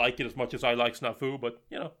 I don't like it as much as I like Snafu, but,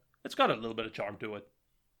 it's got a little bit of charm to it.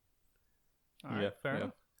 All right, fair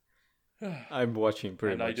enough. I'm watching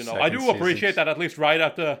pretty much. I do appreciate that at least right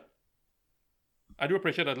at the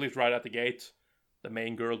gate, the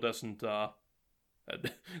main girl doesn't.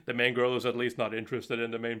 The main girl is at least not interested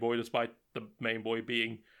in the main boy, despite the main boy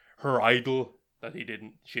being her idol. That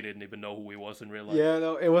she didn't even know who he was in real life. Yeah,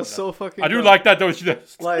 no, it was so fucking. I do like that though. She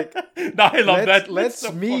just like. No, I love that.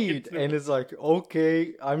 Let's meet, and it's like,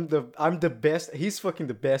 okay, I'm the best. He's fucking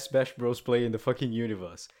the best Smash Bros player in the fucking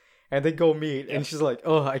universe. And they go meet, and she's like,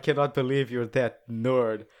 "Oh, I cannot believe you're that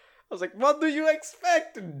nerd." I was like, "What do you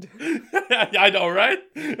expect?" I know, right?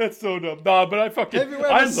 That's so dumb. Nah, but Have you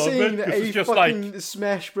ever seen a fucking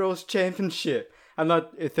Smash Bros championship? I'm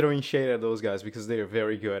not throwing shade at those guys because they are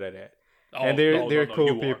very good at it, and they're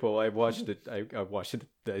cool people. I watched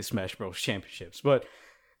the Smash Bros championships, but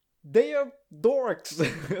they are dorks.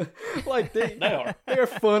 Like They are. they're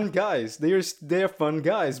fun guys. They're fun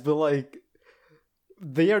guys, but like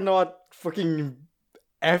they are not fucking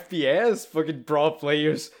FPS fucking pro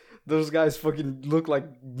players. Those guys fucking look like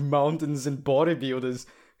mountains and bodybuilders.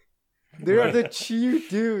 They are the cheer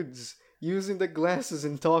dudes using the glasses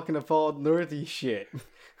and talking about nerdy shit.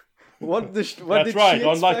 What That's did right, she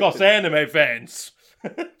unlike us expected? anime fans.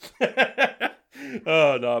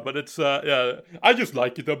 Oh no, but it's yeah. I just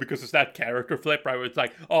like it though because it's that character flip, right? Where it's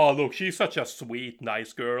like, oh look, she's such a sweet,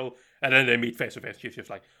 nice girl, and then they meet face to face. She's just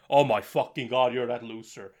like, oh my fucking god, you're that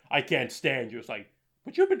loser. I can't stand you. It's like,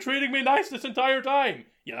 but you've been treating me nice this entire time.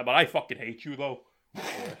 Yeah, but I fucking hate you though.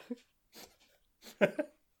 But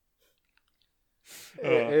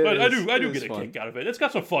I do It get is a fun. kick out of it. It's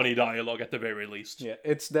got some funny dialogue at the very least. Yeah,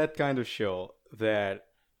 it's that kind of show that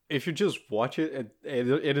if you just watch it,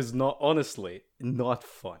 it is not, honestly, not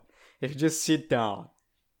fun. If you just sit down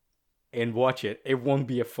and watch it, it won't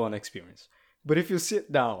be a fun experience. But if you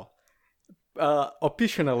sit down,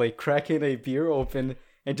 occasionally cracking a beer open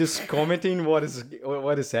and just commenting what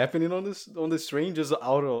is happening on the screen, just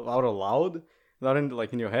out loud, not in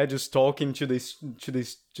like in your head, just talking to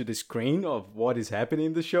the screen of what is happening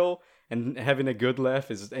in the show and having a good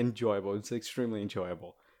laugh is enjoyable. It's extremely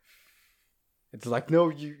enjoyable. It's like, no,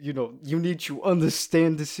 you know, you need to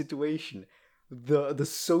understand the situation, the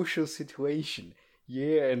social situation.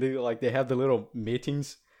 Yeah, and they have the little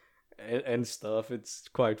meetings and stuff. It's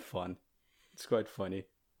quite fun. It's quite funny.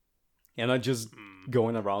 And not just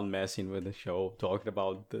going around messing with the show, talking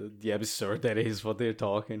about the absurd that is what they're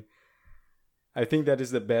talking. I think that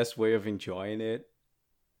is the best way of enjoying it.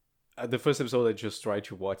 The first episode I just tried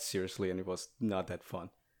to watch seriously and it was not that fun.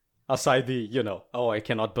 Aside the, you know, oh, I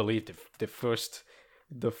cannot believe the first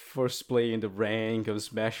play in the rank of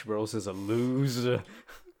Smash Bros is a loser. I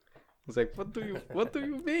was like, what do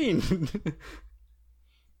you mean?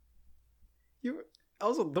 You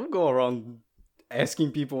also don't go around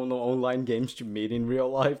asking people in online games to meet in real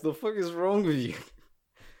life. The fuck is wrong with you?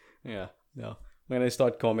 Yeah, no. When I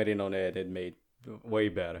start commenting on it, it made way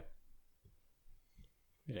better.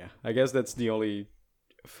 Yeah, I guess that's the only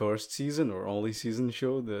first season or only season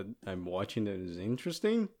show that I'm watching that is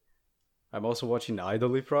interesting. I'm also watching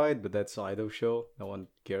Idly Pride, but that's Idol show. No one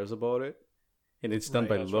cares about it. And it's done Right,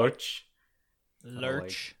 by that's Lurch.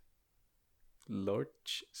 Lurch.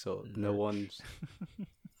 Lurch. So no one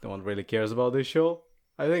really cares about this show.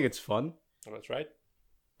 I think it's fun. Oh, that's right.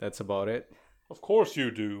 That's about it. Of course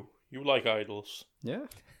you do. You like idols. Yeah.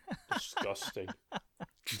 Disgusting.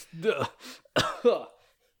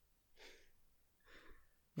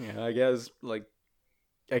 Yeah, I guess like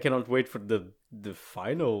I cannot wait for the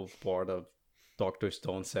final part of Doctor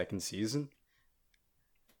Stone's second season.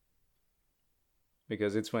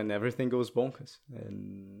 Because it's when everything goes bonkers.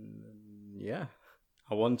 And yeah.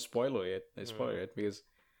 I won't spoil it. Because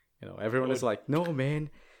you know, everyone is like, no man,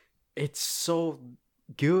 it's so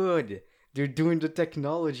good. They're doing the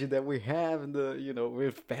technology that we have and the, you know,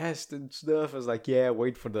 we're fast and stuff. I was like, yeah,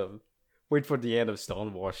 wait for the end of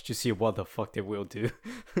Stonewash to see what the fuck they will do.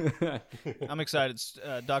 I'm excited.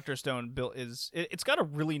 Dr. Stone it's got a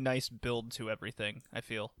really nice build to everything, I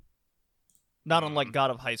feel. Not unlike God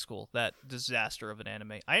of High School, that disaster of an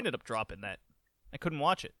anime. I ended up dropping that. I couldn't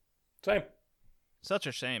watch it. Same. Such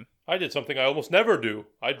a shame. I did something I almost never do.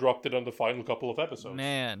 I dropped it on the final couple of episodes.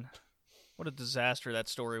 Man, what a disaster that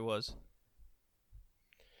story was.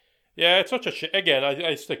 Yeah, it's such a shame. Again,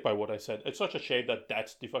 I stick by what I said. It's such a shame that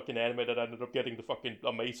that's the fucking anime that ended up getting the fucking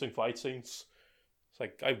amazing fight scenes. It's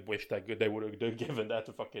like, I wish that they would have given that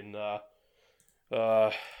to fucking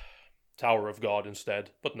Tower of God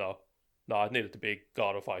instead. But no, it needed to be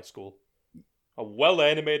God of High School. A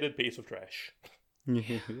well-animated piece of trash.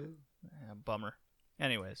 Yeah, bummer.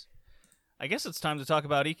 Anyways, I guess it's time to talk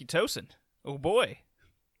about Ikitosen. Oh boy.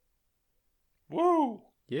 Woo!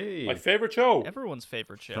 Yay. My favorite show. Everyone's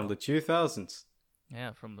favorite show. From the 2000s.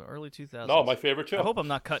 Yeah, from the early 2000s. No, my favorite show. I hope I'm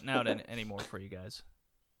not cutting out anymore for you guys.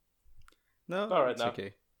 No, All right, it's now.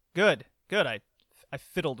 okay. Good. I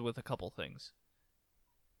fiddled with a couple things.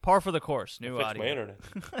 Par for the course. New Fix my audio. internet.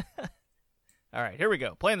 All right, here we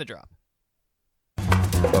go. Playing the drop.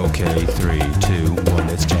 Okay, 3, 2, 1,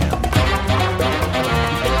 it's jam.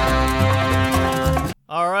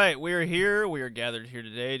 All right, we're here. We are gathered here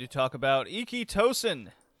today to talk about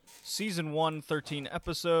Ikitosen. Season 1, 13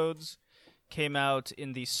 episodes. Came out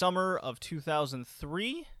in the summer of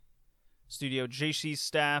 2003. Studio JC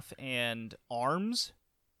Staff and ARMS.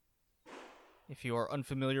 If you are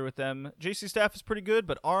unfamiliar with them, JC Staff is pretty good,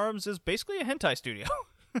 but ARMS is basically a hentai studio.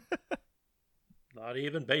 Not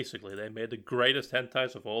even basically. They made the greatest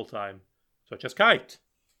hentais of all time, such as Kite.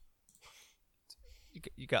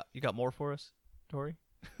 You got more for us, Tori?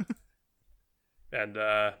 And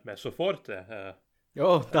Mesoforte.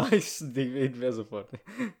 Oh, nice, David Vesoport.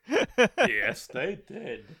 Yes, they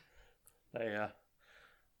did.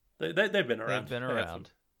 They've been around. They've been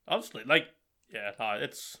around. Honestly, like, yeah,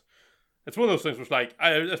 it's one of those things where it's like,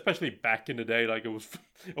 especially back in the day, like it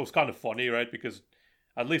was kind of funny, right? Because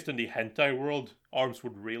at least in the hentai world, arms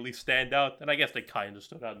would really stand out, and I guess they kind of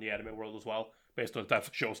stood out in the anime world as well, based on the types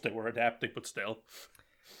of shows they were adapting. But still,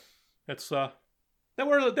 it's they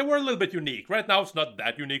were a little bit unique. Right now, it's not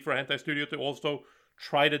that unique for a hentai studio to also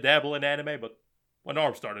try to dabble in anime, but when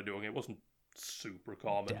ARM started doing it, it wasn't super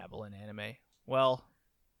common. Dabble in anime. Well,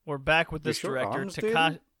 we're back with this sure director, Arms did?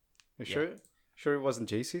 Takashi. You sure it wasn't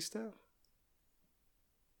JC staff?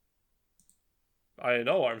 I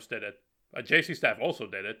know ARMS did it. JC Staff also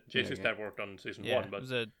did it. JC Okay. Staff worked on season Yeah, 1, but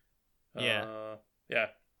it was yeah.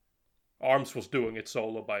 ARMS was doing it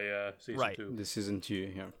solo by season Right. 2. This season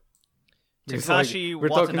 2, yeah. Takashi we're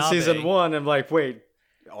talking Watanabe. season 1. I'm like, wait,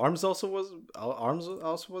 Arms also was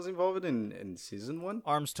involved in season 1.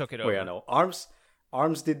 Arms took it over. Wait, I know.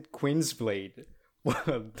 Arms did Queen's Blade.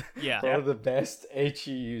 Yeah. One of the best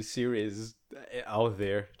HEU series out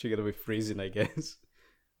there, together with Friesen, I guess.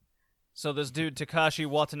 So this dude Takashi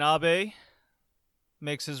Watanabe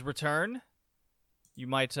makes his return. You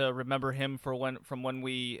might remember him from when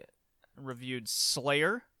we reviewed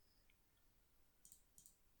Slayer.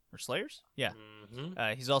 Or Slayers? Yeah.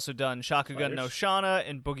 Mm-hmm. He's also done Shakugan no Shana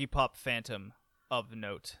and Boogie Pop Phantom of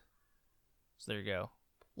note. So there you go.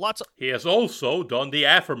 Lots of He has also done the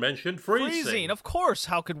aforementioned freezing. Of course.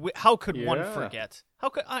 How could one Yeah. forget?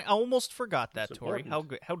 I almost forgot that, It's Tori.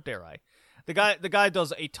 important. How dare I? The guy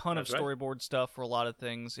does a ton That's of right. storyboard stuff for a lot of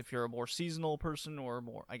things. If you're a more seasonal person or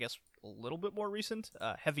more, I guess, a little bit more recent,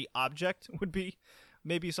 Heavy Object would be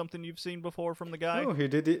maybe something you've seen before from the guy. Oh, he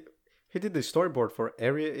did it. He did the storyboard for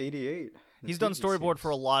Area 88. He's done storyboard for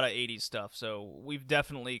a lot of 80s stuff, so we've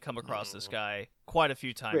definitely come across this guy quite a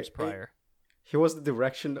few times prior. He was the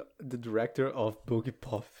director of Boogie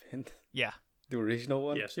Puffin, Yeah. the original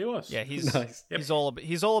one. Yes, he was. Yeah, he's Nice. he's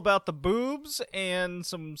all about the boobs and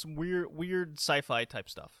some weird sci-fi type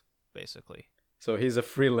stuff, basically. So he's a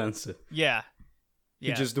freelancer. Yeah.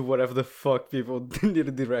 He just do whatever the fuck people need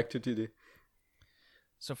a director to do.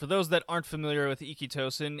 So for those that aren't familiar with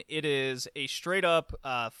Ikitosen, it is a straight-up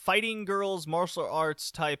fighting girls, martial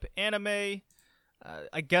arts type anime.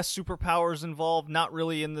 I guess superpowers involved, not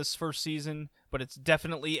really in this first season, but it's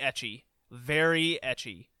definitely ecchi. Very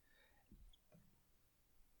ecchi.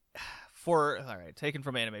 Taken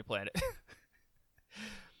from Anime Planet.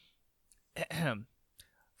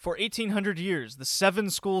 For 1800 years, the 7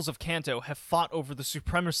 schools of Kanto have fought over the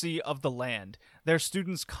supremacy of the land. Their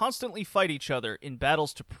students constantly fight each other in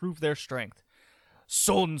battles to prove their strength.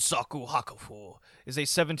 Sonsaku Hakufu is a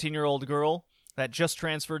 17-year-old girl that just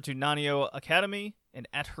transferred to Nanio Academy, and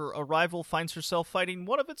at her arrival finds herself fighting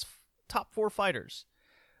one of its top 4 fighters.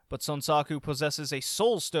 But Sonsaku possesses a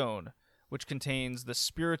soul stone, which contains the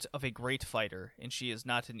spirit of a great fighter, and she is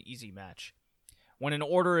not an easy match. When an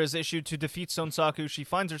order is issued to defeat Sonsaku, she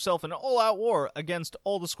finds herself in an all-out war against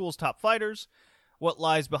all the school's top fighters. What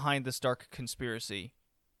lies behind this dark conspiracy?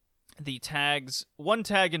 One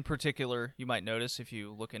tag in particular, you might notice if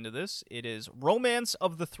you look into this, it is Romance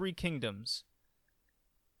of the Three Kingdoms.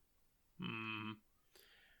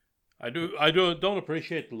 I don't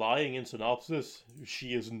appreciate lying in synopsis.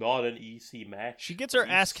 She is not an easy match. She gets her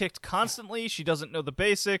ass kicked constantly. She doesn't know the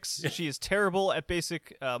basics. She is terrible at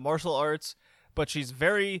basic martial arts, but she's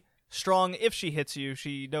very strong if she hits you.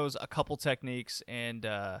 She knows a couple techniques, and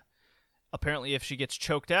apparently if she gets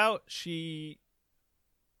choked out, she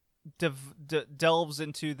delves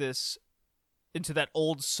into that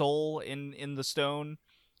old soul in the stone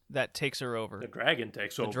that takes her over. The dragon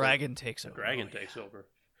takes over. The dragon takes over. Takes over.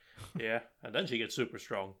 Yeah, and then she gets super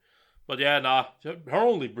strong. But yeah, nah, her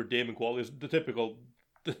only redeeming quality is the typical.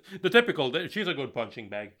 She's a good punching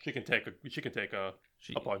bag. She can take a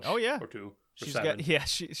punch. Oh yeah, or two. She's 7. got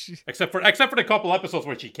she except for the couple episodes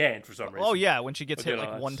where she can't for some reason. Oh yeah, when she gets hit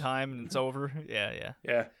that's... one time and it's over. Yeah.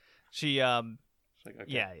 Yeah. She Like, okay.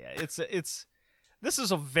 Yeah. It's this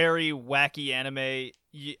is a very wacky anime.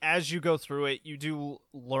 As you go through it, you do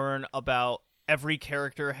learn about every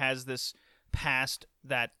character has this past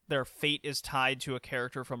that their fate is tied to a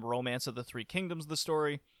character from Romance of the Three Kingdoms, the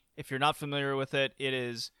story. If you're not familiar with it, it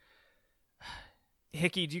is...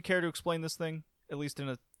 Hickey, do you care to explain this thing? At least in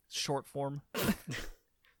a short form?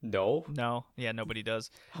 No. No? Yeah, nobody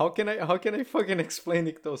does. How can I fucking explain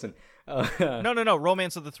Iktosen? No.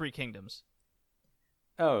 Romance of the Three Kingdoms.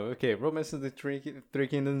 Oh, okay. Romance of the Three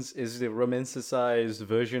Kingdoms is the romanticized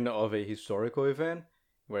version of a historical event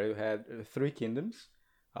where you had three kingdoms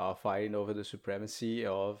fighting over the supremacy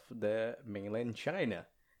of the mainland China.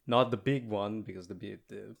 Not the big one because the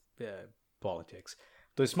politics.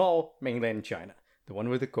 The small mainland China, the one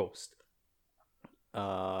with the coast.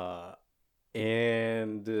 And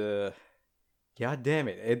god damn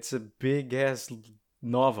it, it's a big ass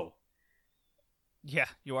novel. Yeah,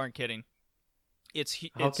 you aren't kidding. It's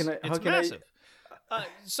How can massive.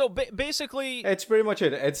 So basically, It's pretty much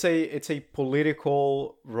it. It's a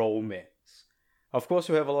political romance. Of course,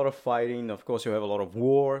 you have a lot of fighting. Of course, you have a lot of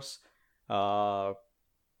wars.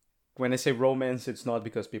 When I say romance, it's not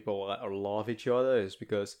because people love each other. It's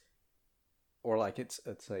because, or like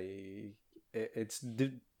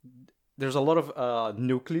there's a lot of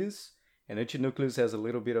nucleus, and each nucleus has a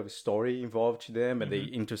little bit of a story involved to them, and they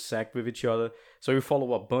intersect with each other. So you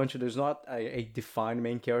follow a bunch. There's not a defined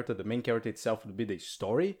main character. The main character itself would be the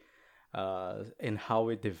story, and how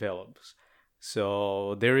it develops.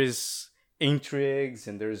 So there is intrigues,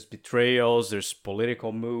 and there's betrayals, there's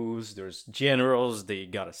political moves, there's generals they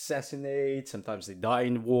got assassinated, sometimes they die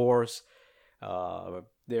in wars.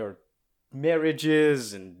 There are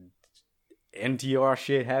marriages and NTR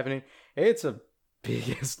shit happening. It's a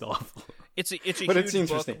big ass novel. It's a But huge it's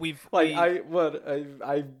interesting. book. I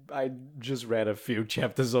just read a few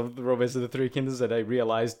chapters of the Romance of the Three Kingdoms, and I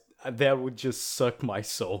realized that would just suck my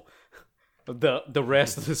soul. The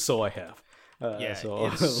rest of the soul I have. Yeah,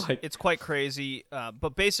 so, it's quite crazy.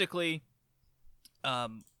 But basically,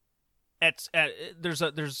 there's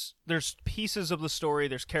pieces of the story,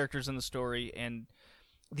 there's characters in the story, and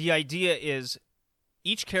the idea is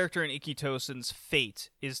each character in Ikitosen's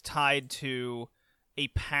fate is tied to a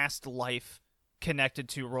past life connected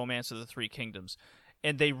to Romance of the Three Kingdoms.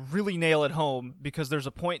 And they really nail it home because there's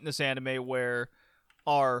a point in this anime where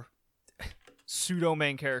our pseudo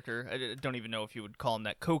main character, I don't even know if you would call him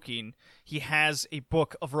that, Kokin, he has a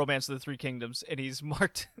book of Romance of the Three Kingdoms, and he's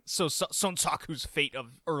marked Sonsaku's fate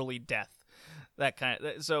of early death. That kind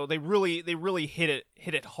of, so they really hit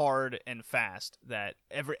it hard and fast that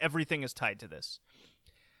everything is tied to this.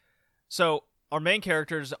 So our main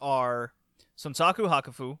characters are Sonsaku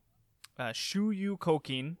Hakufu, Shuyu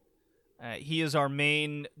Kokin. He is our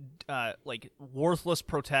main worthless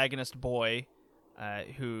protagonist boy,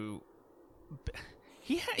 who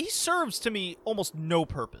he serves to me almost no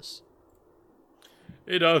purpose.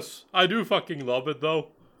 It does. I do fucking love it though.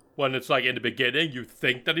 When it's like in the beginning, you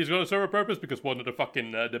think that he's gonna serve a purpose because one of the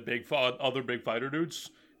fucking other big fighter dudes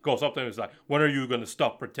goes up to him and is like, "When are you gonna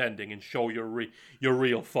stop pretending and show your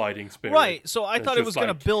real fighting spirit?" Right. So I thought it was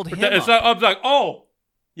gonna build him up. I was like, oh,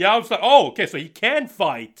 yeah. I was like, oh, okay. So he can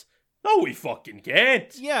fight. No, he fucking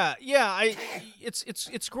can't. Yeah.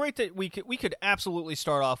 It's great that we could absolutely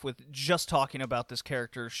start off with just talking about this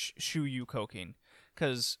character Shuyu Kokin,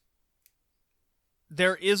 because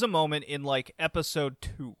there is a moment in like episode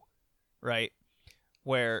 2, right,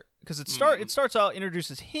 where because it starts out,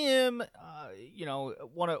 introduces him,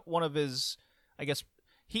 one of his, I guess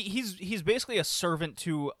he's basically a servant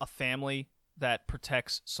to a family that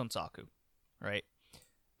protects Sonsaku, right?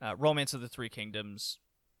 Romance of the Three Kingdoms.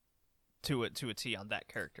 To a T on that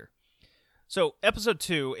character. So episode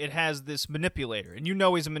 2, it has this manipulator, and you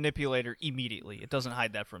know he's a manipulator immediately. It doesn't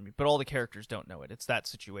hide that from you, but all the characters don't know it. It's that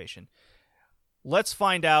situation. Let's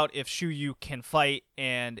find out if Shuyu can fight,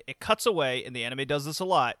 and it cuts away, and the anime does this a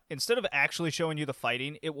lot. Instead of actually showing you the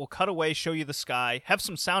fighting, it will cut away, show you the sky, have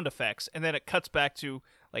some sound effects, and then it cuts back to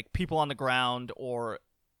like people on the ground or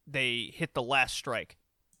they hit the last strike.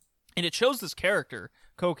 And it shows this character,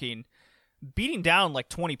 Kokin, beating down like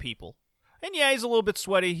 20 people. And yeah, he's a little bit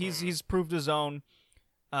sweaty. He's proved his own.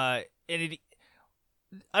 I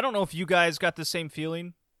don't know if you guys got the same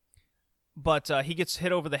feeling, but he gets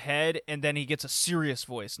hit over the head, and then he gets a serious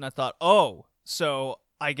voice. And I thought, oh, so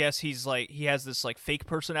I guess he has this like fake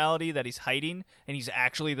personality that he's hiding, and he's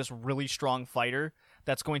actually this really strong fighter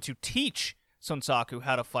that's going to teach Sonsaku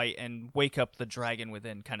how to fight and wake up the dragon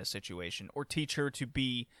within kind of situation, or teach her to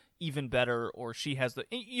be even better, or she has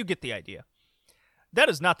you get the idea. That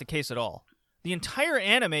is not the case at all. The entire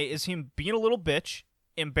anime is him being a little bitch,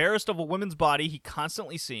 embarrassed of a woman's body he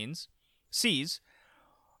constantly sees,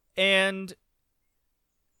 and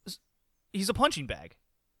he's a punching bag.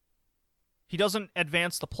 He doesn't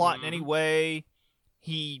advance the plot in any way.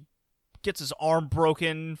 He gets his arm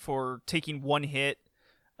broken for taking one hit.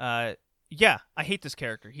 Yeah, I hate this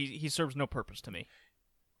character. He serves no purpose to me.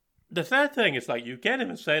 The sad thing is, like, you can't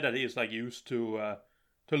even say that he's like used to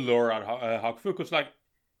lure out Hakufu, because like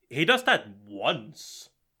he does that once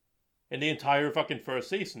in the entire fucking first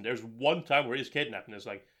season. There's one time where he's kidnapped, and it's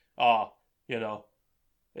like, you know,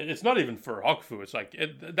 it's not even for Hakufu. It's like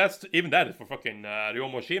that is for fucking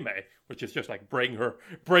Ryomo Shime, which is just like bring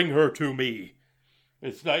her to me.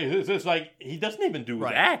 It's like he doesn't even do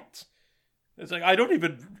that. It's like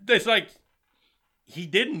it's like he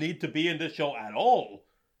didn't need to be in this show at all.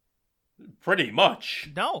 Pretty much.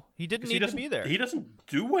 No, he didn't need to be there. He doesn't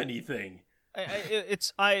do anything.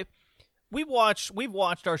 We've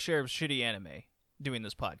watched our share of shitty anime doing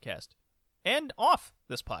this podcast, and off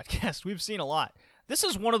this podcast, we've seen a lot. This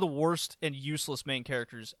is one of the worst and useless main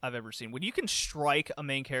characters I've ever seen. When you can strike a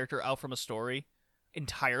main character out from a story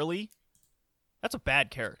entirely, that's a bad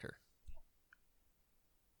character.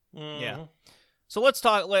 Mm-hmm. Yeah. So let's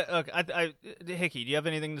talk. Hickey, do you have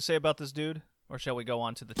anything to say about this dude, or shall we go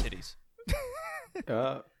on to the titties?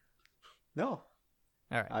 No.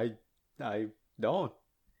 All right. I don't.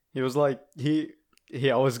 He was like he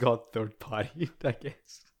always got third party, I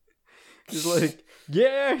guess. He's like,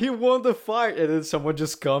 yeah, he won the fight, and then someone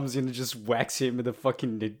just comes in and just whacks him in the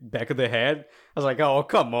fucking back of the head. I was like, oh,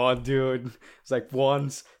 come on, dude. It's like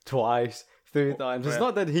once, twice, 3 times. It's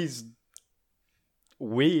not that he's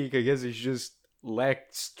weak. I guess he's just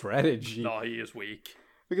lacked strategy. No, he is weak.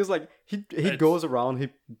 Because like he goes around, he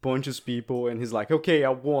punches people, and he's like, okay, I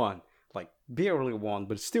won. Like barely won,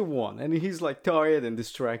 but still won. And he's like tired and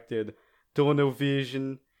distracted. Tunnel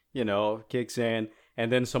vision, kicks in. And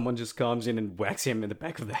then someone just comes in and whacks him in the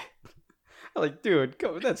back of the head. I'm like, dude,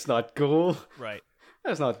 that's not cool. Right.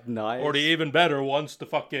 That's not nice. Or the even better ones, the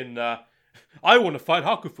fucking, I want to fight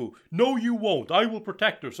Hakufu. No, you won't. I will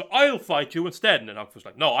protect her, so I'll fight you instead. And then Hakufu's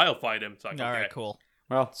like, no, I'll fight him. It's like, all okay. right, cool.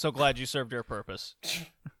 Well, So glad you served your purpose.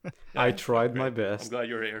 I tried my I'm best. glad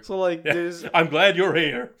you're here. So like, Yeah, there's. I'm glad you're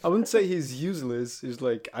here. I wouldn't say he's useless. He's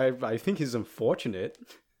like, I think he's unfortunate.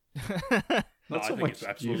 No, Not I so think much it's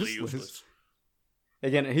absolutely useless.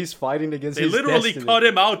 Again, he's fighting against They his literally destiny. cut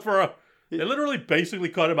him out they literally basically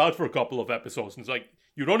cut him out for a couple of episodes. And it's like,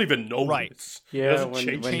 you don't even know Right. this. It Yeah, doesn't when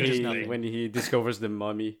change he anything. when he discovers the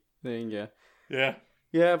mummy thing, yeah. Yeah.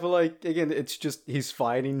 Yeah, but like again, it's just he's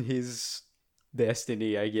fighting his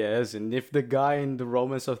destiny, I guess. And if the guy in the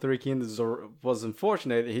Romance of Three Kingdoms was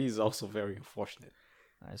unfortunate, he's also very unfortunate.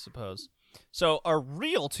 I suppose. So our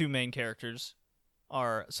real two main characters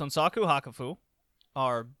are Sonsaku Hakufu,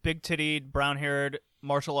 our big-tittied, brown-haired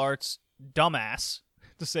martial arts dumbass,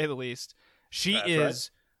 to say the least. She That's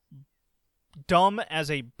is dumb as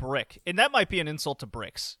a brick, and that might be an insult to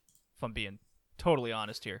bricks, if I'm being totally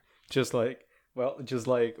honest here. Just like what is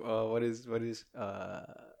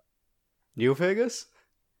New Vegas?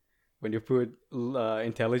 When you put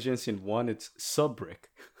intelligence in one, it's sub-brick.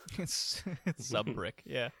 It's sub brick,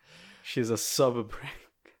 yeah. She's a sub-brick.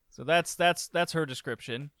 So that's her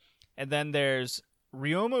description, and then there's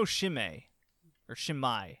Ryomo Shime, or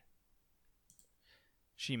Shimai.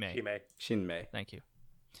 Shinmei. Thank you.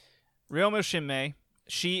 Ryomo Shinmei.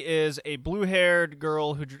 She is a blue-haired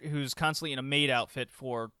girl who's constantly in a maid outfit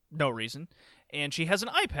for no reason, and she has an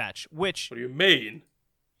eye patch, which... What do you mean?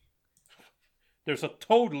 There's a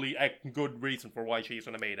totally good reason for why she's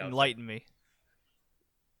in a maid outfit. Enlighten me.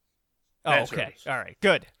 Oh, Fan okay. service. All right.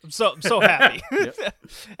 Good. I'm so happy.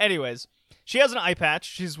 Anyways, she has an eye patch.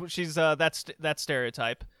 She's that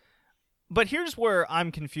stereotype. But here's where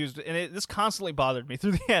I'm confused, and this constantly bothered me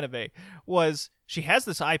through the anime, was she has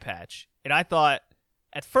this eye patch, and I thought,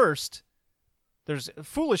 at first, there's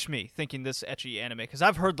foolish me thinking this ecchi anime, because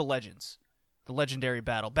I've heard the legends. The legendary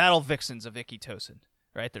Battle Vixens of Ikki Tosen,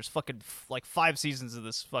 right? There's fucking, 5 seasons of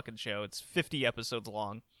this fucking show. It's 50 episodes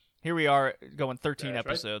long. Here we are, going 13 That's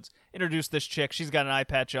episodes. Right. Introduce this chick. She's got an eye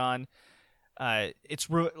patch on. The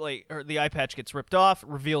eye patch gets ripped off,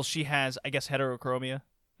 reveals she has, I guess, heterochromia.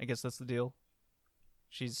 I guess that's the deal.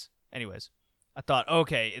 Anyways. I thought,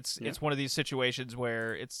 okay, it's one of these situations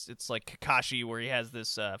where it's like Kakashi, where he has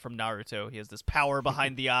this from Naruto. He has this power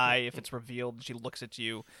behind the eye. If it's revealed, she looks at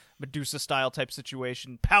you, Medusa style type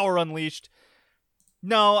situation. Power unleashed.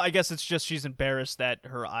 No, I guess it's just she's embarrassed that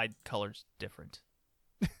her eye color's different.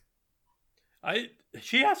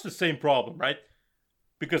 She has the same problem, right?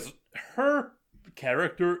 Because her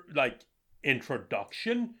character,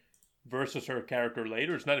 introduction versus her character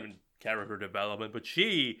later, it's not even character development, but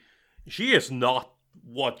she is not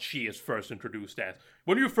what she is first introduced as.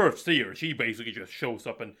 When you first see her, she basically just shows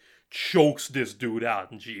up and chokes this dude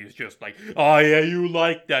out, and she is just like, oh yeah, you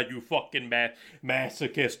like that, you fucking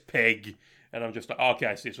masochist pig. And I'm just like, okay,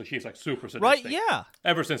 I see. So she's like super sadistic. Right, yeah.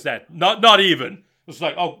 Ever since that. Not even. It's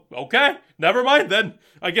like, oh, okay, never mind then.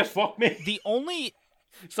 I guess fuck me.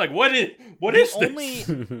 It's like, what is this? The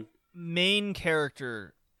only main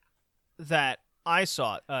character that I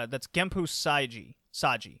saw, that's Genpu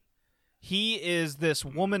Saji. He is this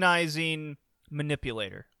womanizing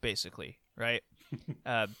manipulator, basically, right?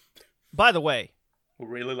 By the way, Who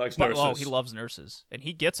really likes nurses. oh, he loves nurses, and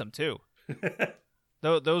he gets them too.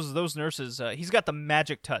 Those nurses, he's got the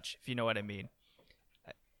magic touch, if you know what I mean.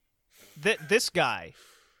 This guy,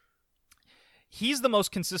 he's the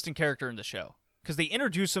most consistent character in the show because they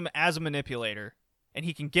introduce him as a manipulator, and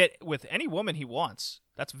he can get with any woman he wants.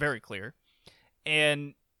 That's very clear.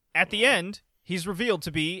 And at the end, he's revealed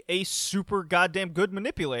to be a super goddamn good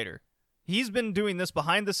manipulator. He's been doing this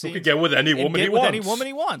behind the scenes. Who can get with any woman he wants. Any woman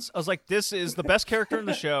he wants. I was like, this is the best character in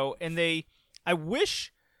the show, and I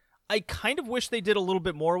kind of wish they did a little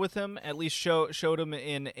bit more with him. At least showed him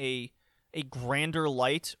in a grander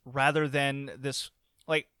light rather than this.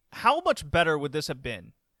 Like, how much better would this have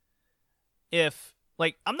been if,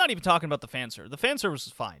 like, I'm not even talking about the fan service. The fan service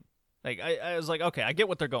is fine. Like, I was like, okay, I get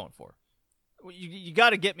what they're going for. You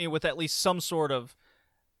got to get me with at least some sort of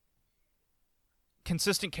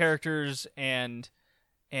consistent characters and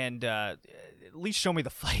at least show me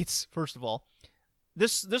the fights, first of all.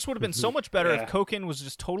 This would have been so much better if Koken was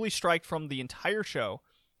just totally striked from the entire show,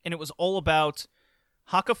 and it was all about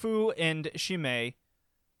Hakufu and Shimei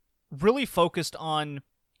really focused on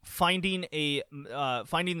finding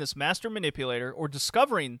this master manipulator or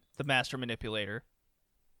discovering the master manipulator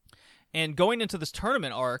and going into this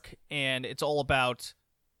tournament arc, and it's all about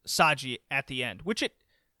Saji at the end, which it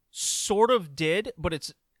sort of did,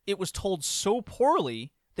 but it was told so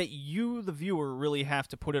poorly that you, the viewer, really have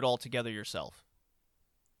to put it all together yourself.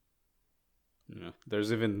 Yeah,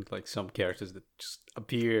 there's even like some characters that just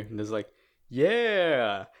appear and it's like,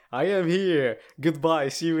 yeah, I am here. Goodbye.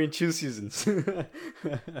 See you in 2 seasons.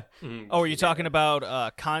 Oh, are you talking about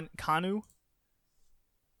Kanu?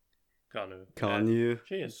 Kanu.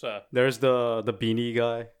 She is. There's the beanie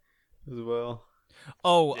guy as well.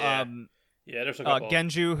 Oh, Yeah. Yeah, there's a couple.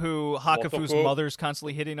 Genju, who Hakufu's Motoko. mother's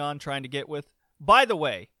constantly hitting on, trying to get with. By the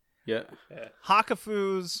way, Yeah.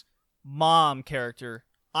 Hakufu's mom character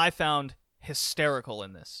I found hysterical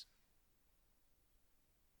in this.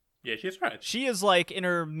 Yeah, she's right. She is like in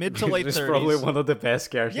her mid to late 30s. It's probably one of the best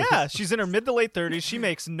characters. Yeah, she's in her mid to late 30s. She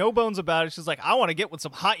makes no bones about it. She's like, I want to get with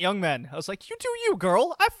some hot young men. I was like, you do you,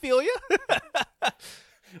 girl. I feel you.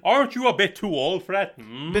 Aren't you a bit too old for that?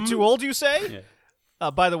 Hmm? Bit too old, you say? Yeah.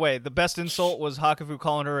 By the way, the best insult was Hakufu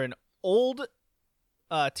calling her an old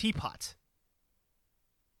teapot.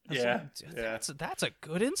 I was Yeah, like, that's a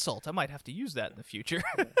good insult. I might have to use that in the future.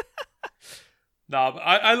 No, but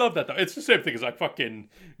I love that though. It's the same thing as like fucking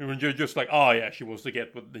when you're just like, oh yeah, she wants to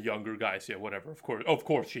get with the younger guys, yeah, whatever. Of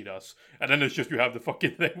course she does. And then it's just you have the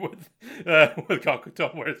fucking thing with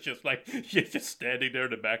Kakuto where it's just like she's just standing there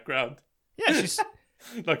in the background, Yeah, she's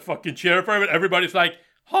like fucking cheering for him, and everybody's like,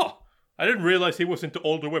 huh? I didn't realize he was into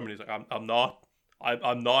older women. He's like, I'm not.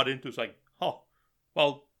 I'm not into. It's like, huh?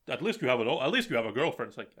 Well, at least you have a girlfriend.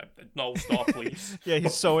 It's like, no, stop, please. yeah,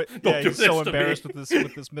 he's so do he's this so to embarrassed me.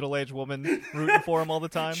 with this middle-aged woman rooting for him all the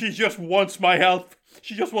time. She just wants my help.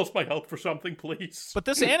 She just wants my help for something, please. But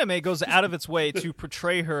this anime goes out of its way to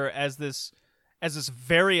portray her as this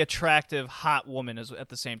very attractive, hot woman at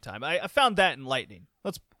the same time. I found that enlightening.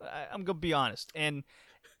 I'm gonna be honest. And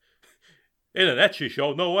In an ecchi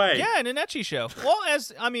show, no way. yeah, in an ecchi show. Well,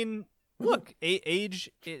 look,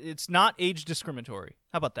 age. It's not age discriminatory.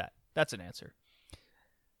 How about that? That's an answer.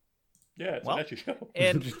 Yeah, it's Well, an ecchi show.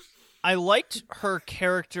 And I liked her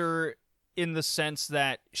character in the sense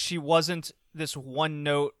that she wasn't this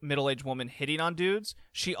one-note middle-aged woman hitting on dudes.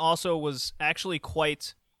 She also was actually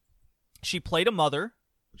she played a mother.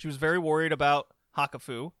 She was very worried about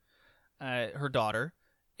Hakufu, her daughter,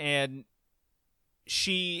 and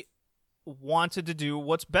she wanted to do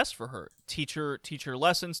what's best for her. Teach her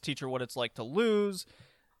lessons, teach her what it's like to lose.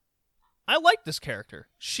 I like this character.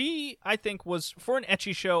 She, I think, was, for an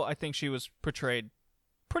ecchi show, I think she was portrayed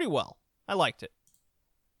pretty well. I liked it.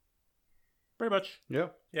 Pretty much. Yeah.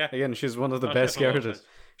 Yeah. Again, she's one of the No, best she has a lot of characters.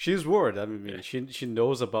 She's worried. I mean, she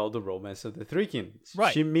knows about the romance of the Three Kings.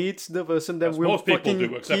 Right. She meets the person that As will most people fucking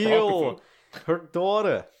do, except for kill her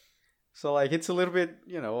daughter. So, like, it's a little bit,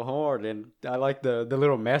 hard. And I like the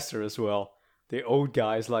little master as well. The old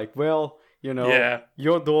guy's like, well, Yeah.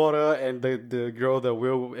 your daughter and the girl that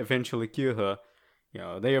will eventually kill her,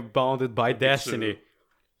 they are bounded by destiny.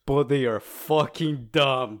 But they are fucking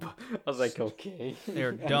dumb. I was like, okay.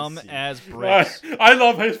 They're dumb see. as bricks. I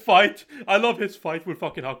love his fight. I love his fight with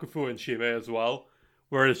fucking Hakufu and Shimei as well.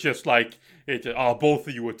 Where it's just like, both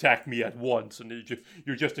of you attack me at once. And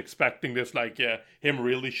you're just expecting this, like, him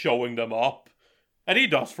really showing them up. And he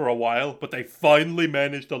does for a while, but they finally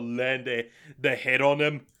manage to land the hit on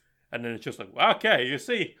him. And then it's just like, okay, you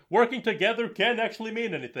see, working together can actually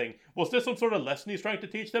mean anything. Was this some sort of lesson he's trying to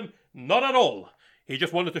teach them? Not at all. He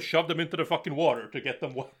just wanted to shove them into the fucking water to get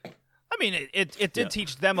them wet. I mean, it did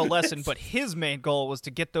teach them a lesson, but his main goal was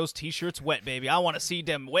to get those t-shirts wet, baby. I want to see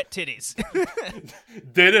them wet titties.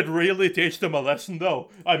 Did it really teach them a lesson,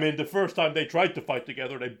 though? I mean, the first time they tried to fight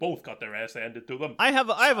together, they both got their ass handed to them. I have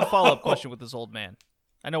a follow-up question with this old man.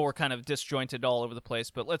 I know we're kind of disjointed all over the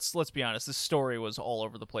place, but let's be honest. This story was all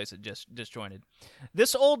over the place and just disjointed.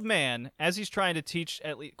 This old man, as he's trying to teach,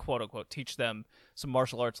 at least quote unquote, teach them some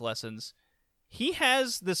martial arts lessons, he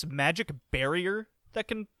has this magic barrier that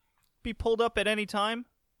can be pulled up at any time.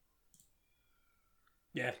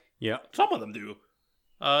 Yeah. Yeah. Some of them do.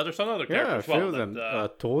 There's another character Yeah, a as few well. of them.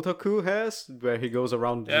 that, Totaku has, where he goes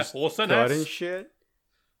around just Olsen cutting has. shit.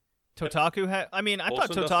 Totaku had. I mean, I thought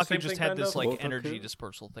Olsen does the Totaku same just thing, had kind this of. like Totaku? energy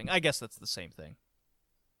dispersal thing. I guess that's the same thing.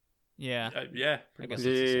 Yeah. Yeah. I guess it's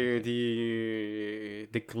the same thing.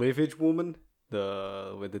 The cleavage woman,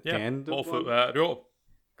 with the Yeah. tan.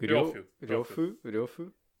 Ryofu.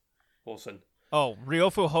 Ryofu. Olsen. Oh,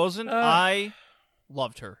 Ryofu Hosen. Uh. I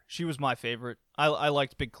loved her. She was my favorite. I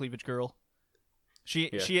liked Big Cleavage Girl. She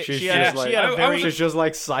Yeah, she she's had just like, she had a very she's just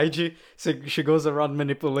like Saiji. So she goes around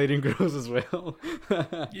manipulating girls as well.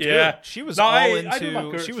 Yeah. She was No, all I into. do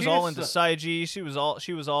like her. She was She all is, into Saiji. She was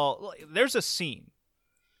all. There's a scene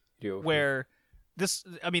Ryofu. where this.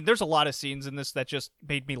 I mean, there's a lot of scenes in this that just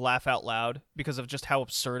made me laugh out loud because of just how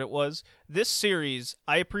absurd it was. This series,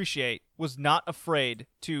 I appreciate, was not afraid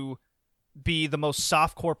to be the most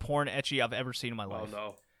softcore porn ecchi I've ever seen in my life. Oh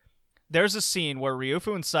no. There's a scene where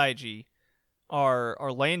Ryofu and Saiji are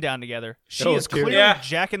laying down together. She Oh, is dude. clearly Yeah.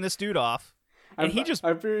 jacking this dude off, and he just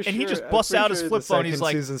I'm pretty and he sure- just I'm busts pretty out his sure flip the phone. He's second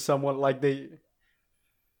like, season, someone like they.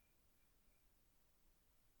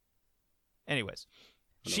 anyways,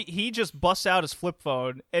 he just busts out his flip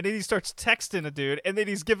phone, and then he starts texting a dude, and then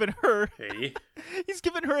he's giving her Hey.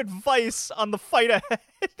 advice on the fight ahead.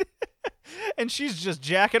 And she's just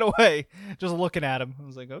jacking away, just looking at him. I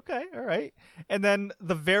was like, okay, all right. And then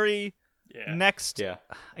the very Yeah. next, Yeah.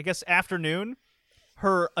 I guess, afternoon,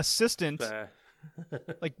 her assistant,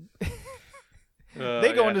 like,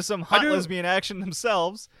 they go into some hot lesbian action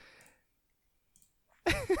themselves.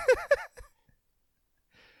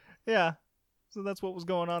 Yeah. So that's what was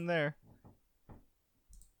going on there.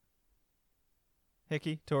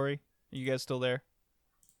 Hickey, Tori, are you guys still there?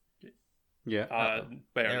 Yeah.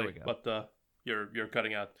 Barely. There we go. But you're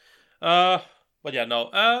cutting out. But yeah, no.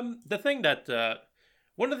 The thing that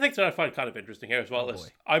one of the things that I find kind of interesting here as well Oh, is boy.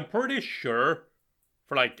 I'm pretty sure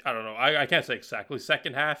for like I don't know, I can't say exactly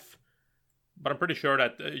second half, but I'm pretty sure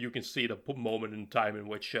that you can see the moment in time in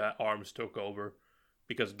which Arms took over.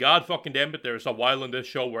 Because God fucking damn it, there's a while in this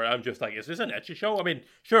show where I'm just like, is this an ecchi show? I mean,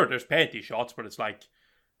 sure, there's panty shots, but it's like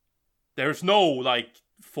there's no like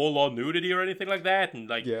full on nudity or anything like that, and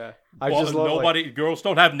like Yeah. I just love girls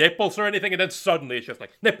don't have nipples or anything, and then suddenly it's just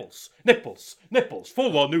like nipples,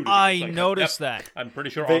 full on nudity. I It's like, noticed yep, that. I'm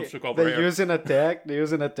pretty sure They, Arms took over they here. use an attack. They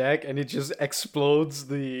use an attack, and it just explodes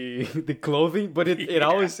the clothing. But it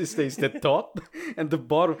always stays the top and the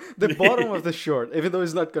bottom. The bottom of the short, even though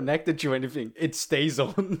it's not connected to anything, it stays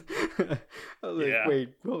on. I was like, Yeah.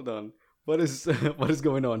 wait, hold on. What is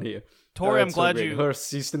going on here? Tori, I'm That's glad great. you. Her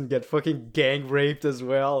assistant get fucking gang raped as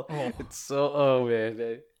well. Oh. It's so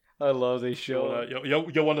man, I love this show.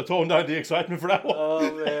 You want to tone down the excitement for that one?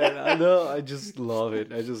 Oh man, I know. I just love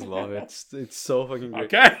it. It's so fucking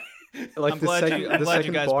great. Okay. Like I'm the glad second, you. I'm the glad you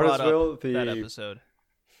second guys part brought as well. up that episode.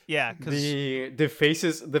 Yeah, because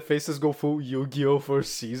The faces go full Yu-Gi-Oh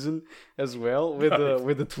first season as well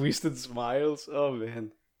with the twisted smiles. Oh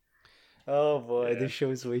man. Oh boy, Yeah. this show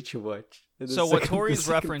is way too much. so what Tori the is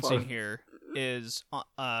second referencing part- here is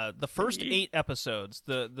the first 8 episodes.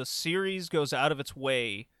 The series goes out of its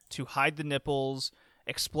way to hide the nipples,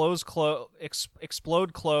 explode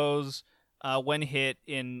clothes when hit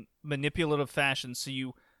in manipulative fashion, so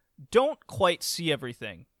you don't quite see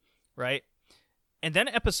everything, right? And then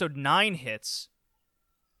episode 9 hits,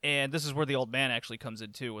 and this is where the old man actually comes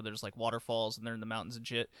in too, where there's like waterfalls and they're in the mountains and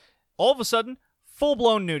shit. All of a sudden,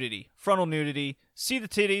 full-blown nudity, frontal nudity, see the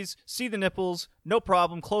titties, see the nipples, no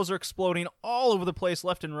problem, clothes are exploding all over the place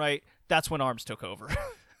left and right. That's when Arms took over.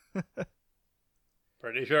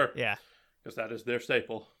 Pretty sure. Yeah, Because that is their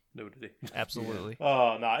staple, nudity. absolutely.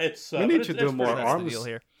 Oh, no, it's... We need to do it's more pretty- That's Arms. the deal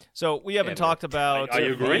here. So we haven't Yeah, talked about I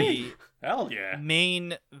agree. the Hell yeah.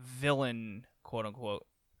 main villain, quote-unquote.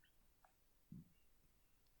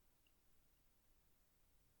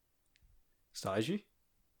 Saiji?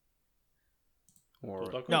 Or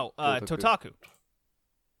Totaku? No, Totaku. Totaku.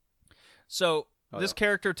 So Oh, this yeah.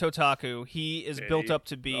 character Totaku, he is built up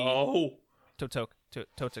to be Totaku.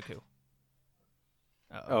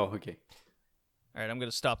 Oh, okay. All right, I'm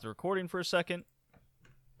going to stop the recording for a second.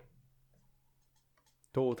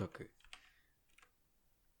 Totaku.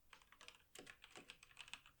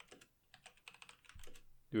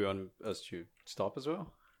 Do you want us to stop as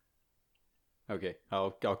well? Okay,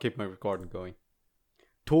 I'll keep my recording going.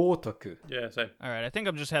 Totaku. Yeah, same. All right, I think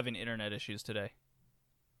I'm just having internet issues today.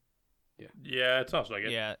 Yeah, it sounds like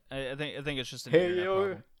it. Yeah, I think it's just an Hey internet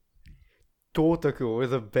yo, problem. Totaku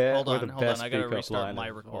with a Hold on, best I gotta pickup restart line my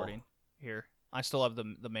of all. recording here. I still have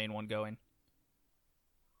the main one going.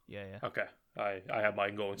 Yeah. Okay, I have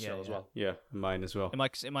mine going still Yeah, as yeah. well. Yeah, mine as well.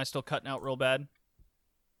 Am I still cutting out real bad?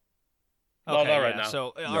 No, Okay, not right yeah. now.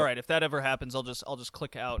 So No. all right, if that ever happens, I'll just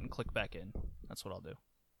click out and click back in. That's what I'll do.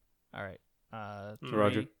 All right. 3,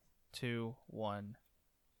 Roger. 2, 1.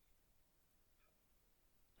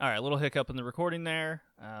 All right, a little hiccup in the recording there.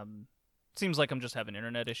 Seems like I'm just having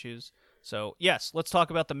internet issues. So yes, let's talk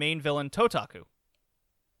about the main villain, Totaku.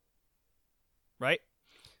 Right?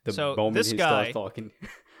 The So, moment this he guy- starts talking.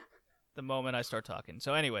 The moment I start talking.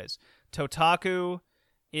 So, anyways, Totaku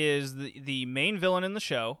is the main villain in the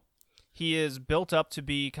show. He is built up to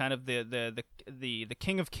be kind of the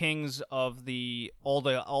king of kings of all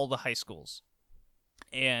the high schools,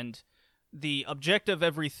 and the objective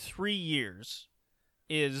every 3 years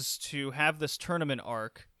is to have this tournament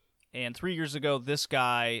arc. And 3 years ago, this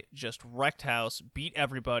guy just wrecked house, beat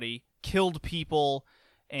everybody, killed people,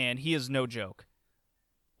 and he is no joke.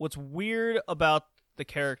 What's weird about the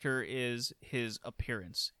character is his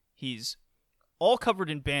appearance. He's all covered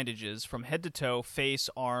in bandages from head to toe, face,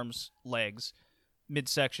 arms, legs,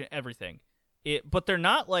 midsection, everything. But they're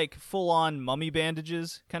not like full-on mummy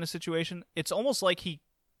bandages kind of situation. It's almost like he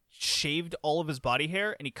shaved all of his body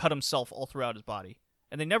hair and he cut himself all throughout his body.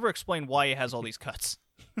 And they never explain why he has all these cuts.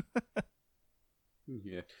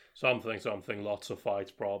 Yeah, Something, lots of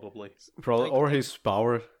fights probably. probably or his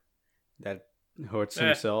power that hurts Eh.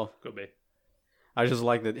 himself. Could be. I just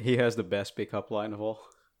like that he has the best pickup line of all.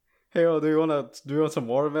 Hey, do you want some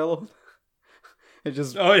watermelon? He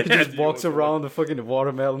just walks around the fucking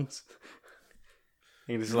watermelons.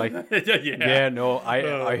 And he's like, yeah, no,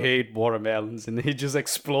 I hate watermelons, and he just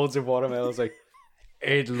explodes the watermelons. Like,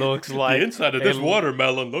 it looks like the inside of this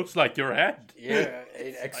watermelon looks like your head. Yeah,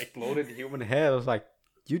 it exploded the human head. I was like,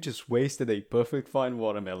 you just wasted a perfect fine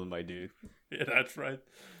watermelon, my dude, Yeah, that's right.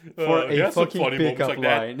 for he a has some fucking funny moments pickup like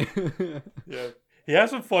that. line. Yeah, he has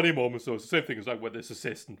some funny moments though. It's the same thing as like with this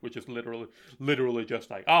assistant, which is literally just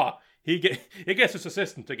like he gets his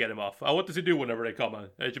assistant to get him off. What does he do whenever they come?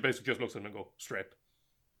 He basically just looks at him and go strip.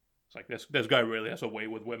 It's like this guy really has a way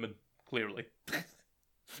with women. Clearly,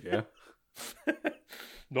 Yeah,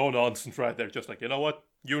 no nonsense right there. Just like, you know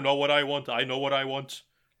what I want. I know what I want.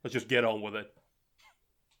 Let's just get on with it.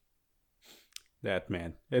 that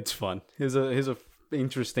man, it's fun. He's a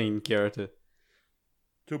interesting character.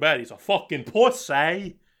 Too bad he's a fucking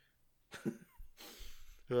pussy.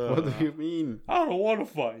 What do you mean? I don't want to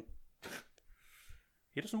fight.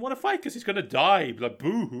 He doesn't want to fight because he's gonna die. Like,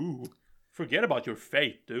 boo-hoo. Forget about your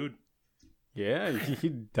fate, dude. Yeah, he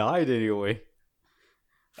died anyway.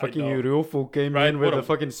 I Fucking know. Ryufu came Right, in with what a a-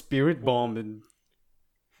 fucking spirit bomb and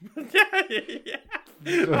Yeah.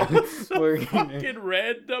 That was so fucking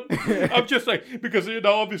random. I'm just like, because,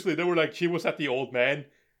 obviously they were like, she was at the old man,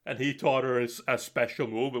 and he taught her a special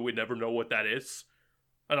move, but we never know what that is.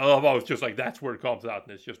 And I was just like, that's where it comes out,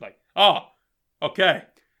 and it's just like, okay.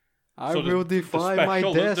 I So will defy my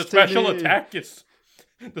destiny. The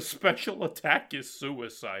special attack is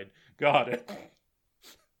suicide. Got it.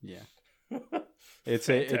 Yeah, it's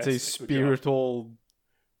a Fantastic. Good job. spiritual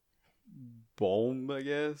bomb, I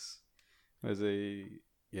guess. I really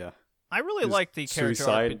His like the character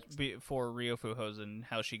arc suicide. for Ryo Fuhosen,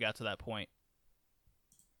 how she got to that point.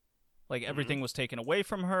 Like, everything was taken away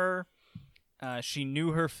from her. She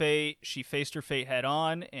knew her fate. She faced her fate head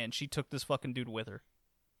on, and she took this fucking dude with her.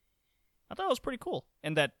 I thought it was pretty cool.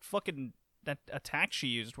 And that attack she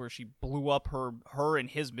used where she blew up her and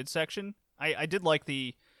his midsection. I did like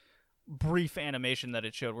the brief animation that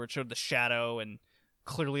it showed, where it showed the shadow and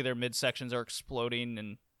clearly their midsections are exploding,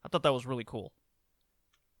 and I thought that was really cool.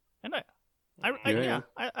 And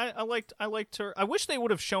I liked her. I wish they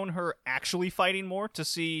would have shown her actually fighting more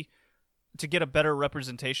to get a better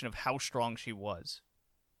representation of how strong she was.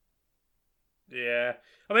 Yeah.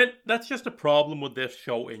 I mean, that's just a problem with this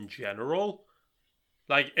show in general.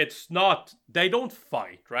 Like, they don't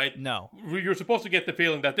fight, right? No. You're supposed to get the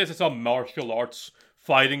feeling that this is some martial arts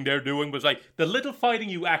fighting they're doing, but it's like, the little fighting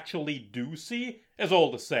you actually do see is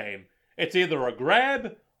all the same. It's either a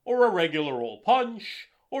grab, or a regular old punch,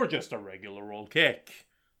 or just a regular old kick.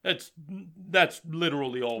 That's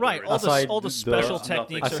literally all. Right, there is. all the special nothing.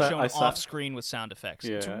 techniques are shown off screen with sound effects.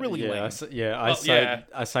 It's really lame.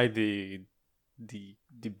 Aside the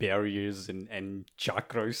barriers and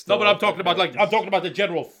chakras. No, but I'm talking about the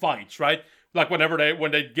general fights, right? Like when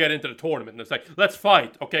they get into the tournament, and it's like, let's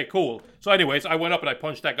fight. Okay, cool. So, anyways, I went up and I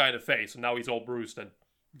punched that guy in the face, and now he's all bruised and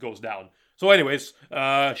goes down. So, anyways,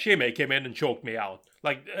 Shimei came in and choked me out.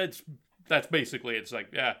 Like that's basically it's like,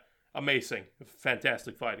 yeah, amazing,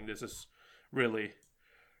 fantastic fighting. This is really,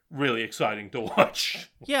 really exciting to watch.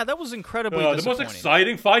 Yeah, that was incredibly the disappointing. most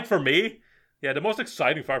exciting fight for me. Yeah, the most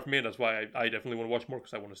exciting fight for me, and that's why I definitely want to watch more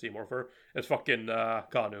because I want to see more of her. Is fucking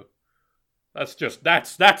Kanu.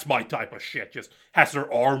 That's my type of shit. Just has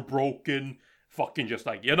her arm broken. Fucking just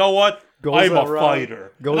like, you know what? I'm a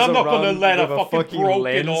fighter. And I'm not gonna let a fucking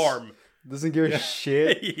broken arm. Doesn't give a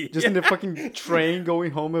shit. Just in the fucking train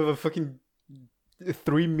going home with a fucking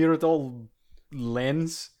 3-meter tall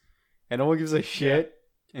lens. And no one gives a shit.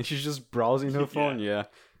 And she's just browsing her phone. Yeah.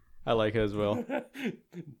 I like her as well.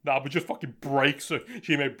 Nah, but just fucking breaks her.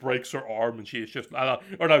 She breaks her arm, and she's just,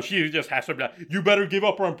 she just has to be like, you better give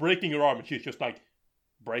up or I'm breaking your arm. And she's just like,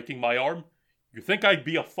 breaking my arm? You think I'd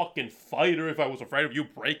be a fucking fighter if I was afraid of you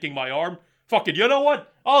breaking my arm? Fucking, you know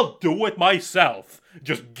what? I'll do it myself.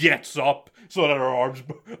 Just gets up so that her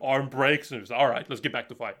arm breaks, and it's alright, let's get back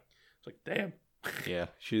to fight. It's like, damn. Yeah,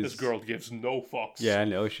 this girl gives no fucks. Yeah, I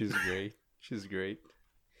know, she's great. She's great.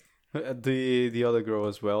 The other girl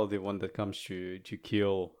as well, the one that comes to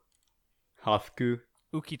kill Hafuku.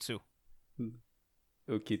 Ukitsu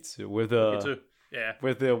with yeah,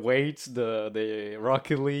 with the weights, the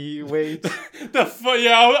Rocket Lee weights.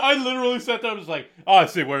 I literally sat there and was like, oh, I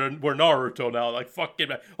see, we're Naruto now. Like, fucking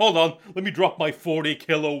man. Hold on, let me drop my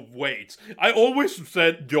 40-kilo weights. I always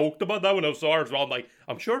joked about that when I saw her as well. I'm like,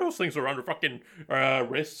 I'm sure those things around her fucking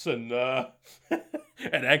wrists and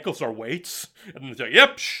and ankles are weights. And it's like,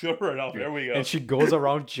 yep, sure enough, there we go. And she goes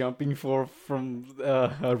around jumping from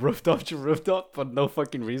rooftop to rooftop for no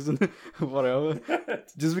fucking reason, whatever,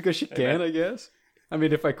 just because she can, I guess. I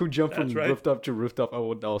mean, if I could jump from rooftop to rooftop, I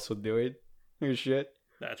would also do it. Shit.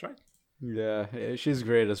 That's right. Yeah, she's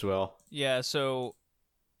great as well. Yeah, so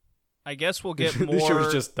I guess we'll get more. This show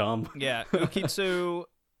was just dumb. Yeah, Ukitsu.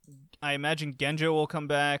 I imagine Genjo will come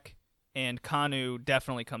back, and Kanu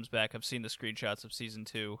definitely comes back. I've seen the screenshots of season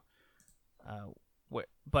 2.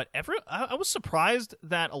 But I was surprised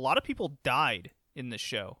that a lot of people died in this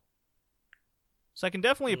show. So I can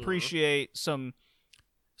definitely appreciate some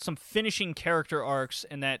finishing character arcs,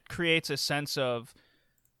 and that creates a sense of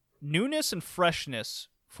newness and freshness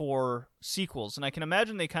for sequels. And I can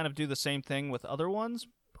imagine they kind of do the same thing with other ones.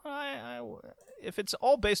 If it's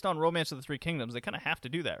all based on Romance of the Three Kingdoms, they kind of have to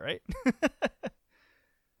do that, right?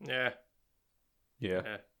 Yeah.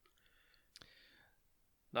 Yeah.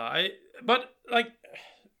 No, but like,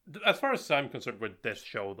 as far as I'm concerned with this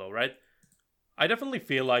show, though, right? I definitely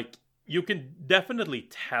feel like you can definitely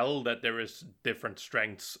tell that there is different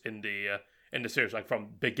strengths in the series, like from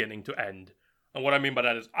beginning to end. And what I mean by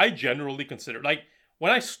that is, I generally consider, like,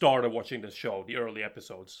 when I started watching this show, the early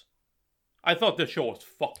episodes, I thought this show was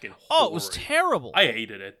fucking horrid. Oh, it was terrible. I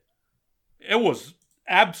hated it. It was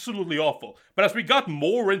absolutely awful. But as we got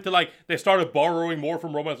more into, like, they started borrowing more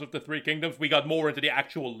from Romance of the Three Kingdoms, we got more into the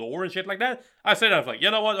actual lore and shit like that, I said, I was like, you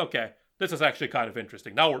know what, okay, this is actually kind of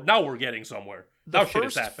interesting. Now we're getting somewhere. Now shit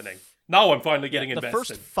is happening. Now I'm finally getting invested. The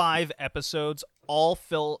first 5 episodes all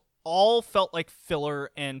felt like filler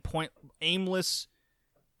and aimless.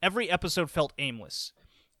 Every episode felt aimless.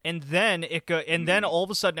 And then then all of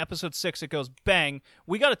a sudden, episode 6, it goes bang.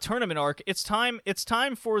 We got a tournament arc. It's time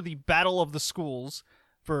for the Battle of the Schools.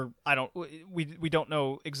 We don't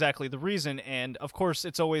know exactly the reason, and of course,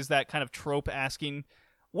 it's always that kind of trope asking,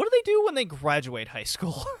 what do they do when they graduate high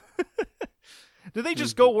school? Do they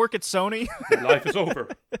just go work at Sony? Their life is over.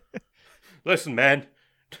 Listen, man.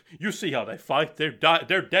 You see how they fight? They're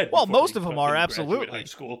dead. Well, most of them are, absolutely. High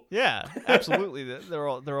school. Yeah, absolutely. They're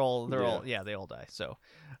all yeah, they all die. So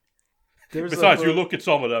besides, you look at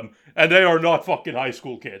some of them, and they are not fucking high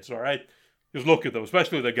school kids. All right, just look at them,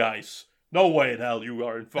 especially the guys. No way in hell you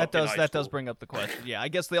are in fucking high school. That does bring up the question. Yeah, I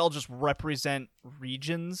guess they all just represent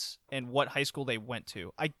regions and what high school they went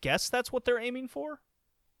to. I guess that's what they're aiming for.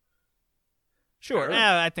 Sure.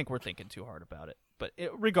 I think we're thinking too hard about it, but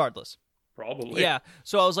regardless. Probably. Yeah.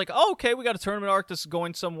 So I was like, oh, okay, we got a tournament arc. This is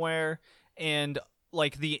going somewhere. And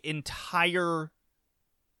like the entire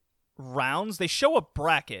rounds, they show a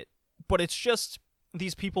bracket, but it's just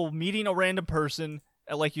these people meeting a random person.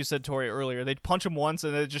 Like you said, Tori, earlier, they punch them once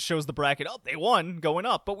and it just shows the bracket. Oh, they won, going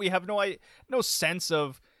up. But we have no sense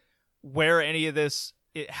of where any of this,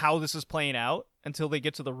 how this is playing out until they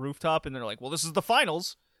get to the rooftop and they're like, well, this is the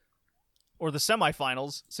finals or the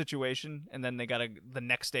semifinals situation. And then the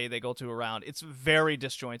next day they go to a round. It's very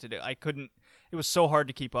disjointed. It was so hard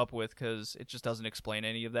to keep up with because it just doesn't explain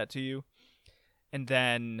any of that to you. And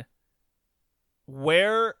then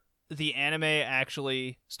where the anime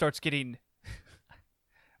actually starts getting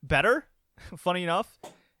better, funny enough,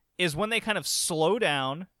 is when they kind of slow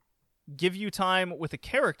down, give you time with a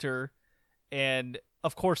character, and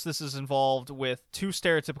of course this is involved with 2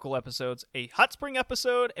 stereotypical episodes, a hot spring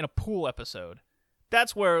episode and a pool episode.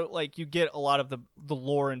 That's where like you get a lot of the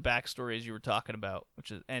lore and backstories you were talking about,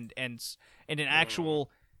 which is and an actual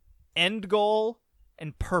end goal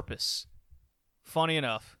and purpose. Funny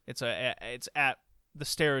enough, it's at the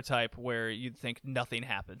stereotype where you'd think nothing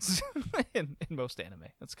happens in most anime.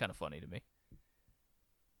 That's kind of funny to me.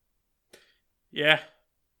 Yeah.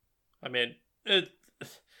 I mean,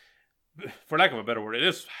 for lack of a better word, it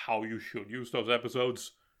is how you should use those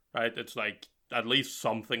episodes, right? It's like, at least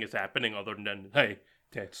something is happening other than, hey,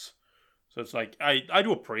 tits. So it's like, I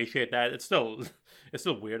do appreciate that. It's still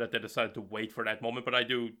weird that they decided to wait for that moment, but I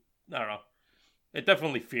don't know. It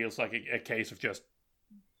definitely feels like a case of just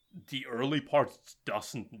the early parts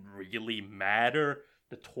doesn't really matter.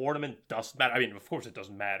 The tournament doesn't matter. I mean, of course it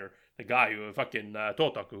doesn't matter. The guy who fucking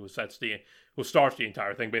Totaku who starts the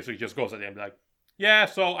entire thing basically just goes at the end and be like, yeah,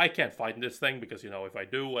 so I can't fight in this thing because, if I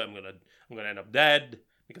do, I'm gonna end up dead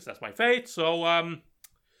because that's my fate. So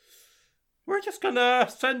we're just gonna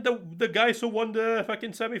send the guys who won the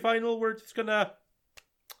fucking semifinal. We're just gonna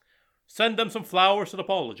send them some flowers and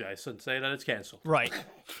apologize and say that it's canceled. Right.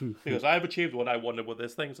 Because I've achieved what I wanted with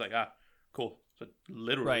this thing. It's like, cool. So it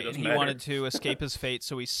literally right, doesn't and he matter. wanted to escape his fate,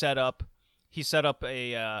 so he set up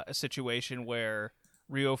a situation where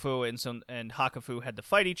Ryofu and Hakufu had to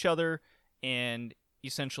fight each other and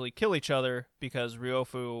essentially kill each other because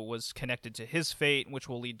Ryofu was connected to his fate, which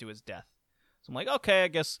will lead to his death. So I'm like, okay, I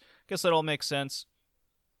guess that all makes sense.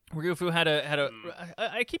 Ryofu had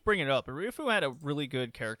I keep bringing it up, but Ryofu had a really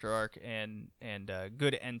good character arc and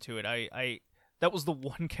good end to it. I that was the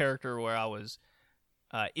one character where I was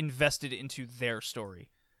invested into their story.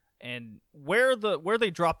 And where they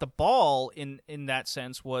dropped the ball in that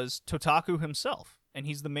sense was Totaku himself, and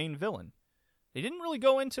he's the main villain. They didn't really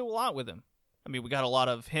go into a lot with him. I mean, we got a lot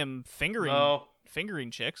of him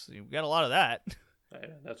fingering chicks. We got a lot of that. Yeah,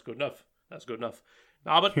 that's good enough. That's good enough.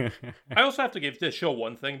 Nah, but I also have to give this show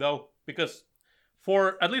one thing though, because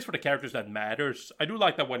at least for the characters that matters, I do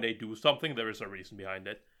like that when they do something, there is a reason behind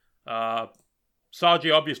it.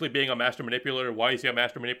 Saji obviously being a master manipulator. Why is he a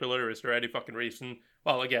master manipulator? Is there any fucking reason?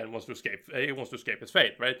 Well, again, he wants to escape his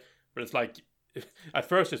fate, right? But it's like, at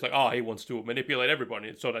first it's like, he wants to manipulate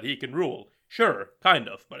everybody so that he can rule. Sure, kind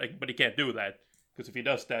of, but he can't do that, because if he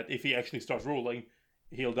does that, if he actually starts ruling,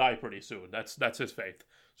 he'll die pretty soon. That's his fate.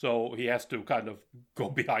 So he has to kind of go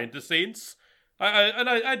behind the scenes.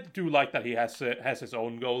 I do like that he has his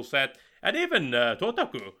own goal set, and even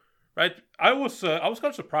Totaku, right? I was kind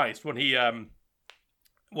of surprised when he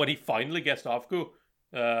finally gets Hakufu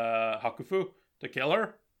to kill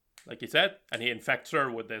her, like he said, and he infects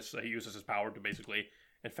her with this. He uses his power to basically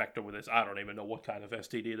infect her with this. I don't even know what kind of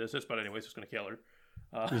STD this is, but anyways, it's gonna kill her.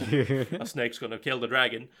 A snake's gonna kill the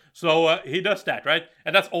dragon. So he does that, right?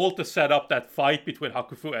 And that's all to set up that fight between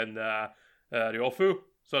Hakufu and Ryofu,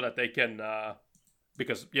 so that they can,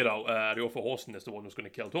 because Ryofu Hosen is the one who's gonna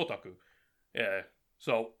kill Totaku.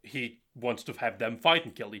 So he wants to have them fight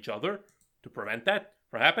and kill each other to prevent that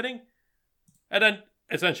from happening. And then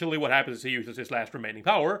essentially what happens is he uses his last remaining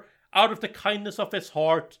power out of the kindness of his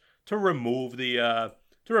heart to remove the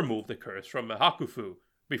curse from Hakufu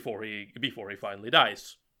before he finally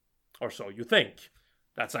dies. Or so you think.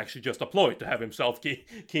 That's actually just a ploy to have himself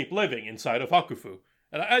keep living inside of Hakufu.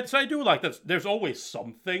 And so I do like that there's always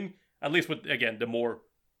something, at least with, again, the more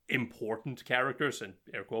important characters, in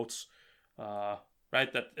air quotes,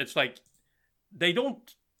 right? That it's like they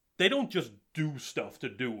don't just do stuff to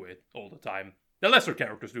do it all the time. The lesser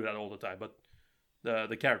characters do that all the time, but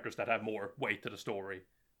the characters that have more weight to the story,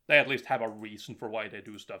 they at least have a reason for why they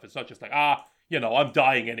do stuff. It's not just like, I'm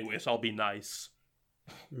dying anyway, so I'll be nice.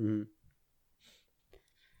 Mm-hmm.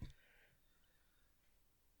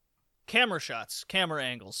 Camera shots, camera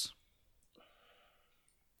angles.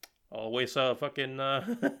 Always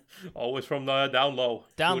always from the down low.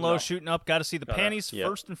 Down Good low, enough. shooting up. Got to see the panties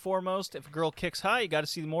first and foremost. If a girl kicks high, you got to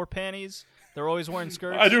see more panties. They're always wearing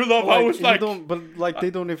skirts. I do love how it's like, they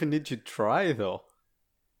don't even need to try though.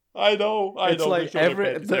 I know. It's like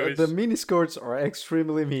the mini skirts are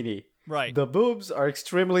extremely mini. Right. The boobs are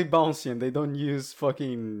extremely bouncy, and they don't use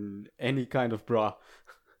fucking any kind of bra.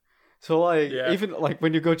 So like Yeah. even like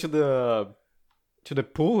when you go to the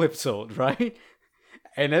pool episode, right?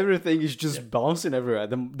 And everything is just bouncing everywhere.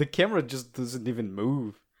 The camera just doesn't even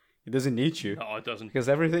move. It doesn't need you No, it doesn't. because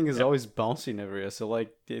everything is Yep. always bouncing everywhere. So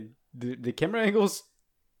like the camera angles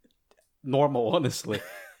normal, honestly.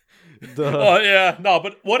 Oh yeah, no,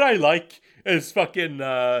 but what I like is fucking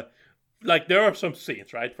like there are some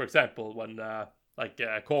scenes, right? For example, when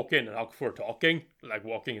Corkin and Huckfu are talking, like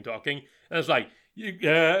walking and talking, and it's like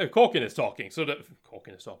Corkin is talking, so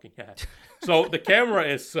Corkin is talking, yeah. So the camera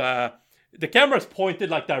is pointed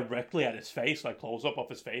like directly at his face, like close up of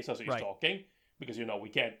his face as he's Right. talking. Because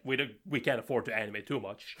we can't afford to animate too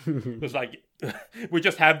much. It's like we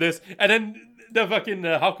just have this, and then the fucking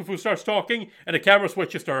Hakufu starts talking, and the camera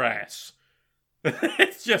switches to her ass.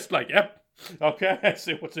 It's just like, yep, okay, I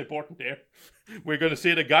see what's important here. We're gonna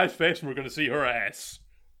see the guy's face, and we're gonna see her ass.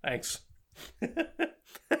 Thanks.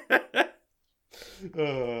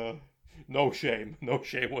 No shame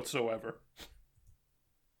whatsoever.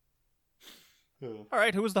 All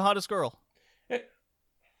right, who was the hottest girl? Eh.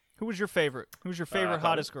 Who was your favorite? Who's your favorite Kanu.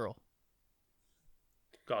 hottest girl?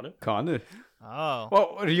 Got it. Kinda. Oh.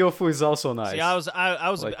 Well, Ryofu is also nice. See, I was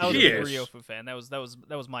Like, a she big is. Ryofu fan. That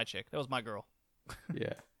was my chick. That was my girl.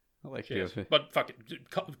 Yeah, I like Cheers. Ryofu. But fucking,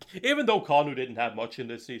 even though Kanu didn't have much in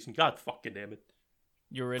this season, God fucking damn it.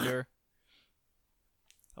 You were into her.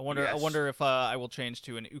 I wonder Yes. if I will change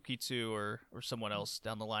to an Ukitsu or someone else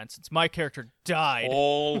down the line since my character died.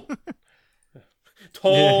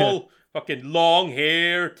 Tall, fucking long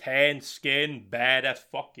hair, tan skin, badass.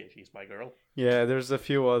 Fuck yeah, she's my girl. Yeah, there's a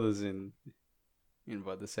few others in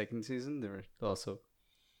what, the second season. They're also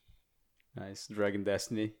nice. Dragon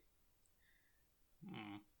Destiny.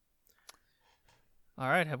 All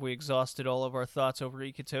right, have we exhausted all of our thoughts over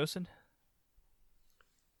Ikitosen?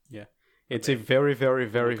 Yeah. It's a very, very,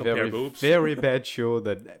 very, compare very, boobs. very bad show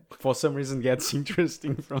that for some reason gets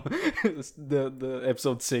interesting from the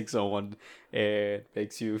episode 6 on. It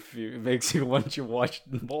makes you want to watch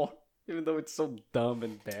more, even though it's so dumb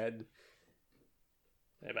and bad.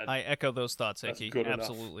 Hey, man. I echo those thoughts, That's Eki. good enough.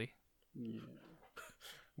 Absolutely.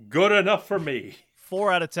 Good enough for me.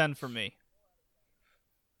 4 out of 10 for me.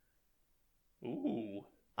 Ooh.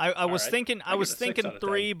 I was right. thinking I give it a 6 thinking out of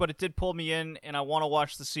 3, but it did pull me in, and I want to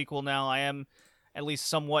watch the sequel now. I am at least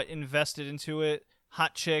somewhat invested into it.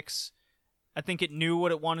 Hot chicks. I think it knew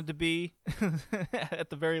what it wanted to be, at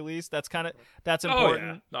the very least. That's Oh important.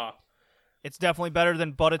 yeah. Nah. It's definitely better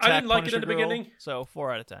than Butt Attack. didn't like it Punisher in the Girl, beginning. So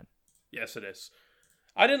 4 out of 10. Yes, it is.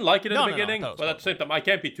 I didn't like it in No, the no, no, beginning, that was but at the same time, I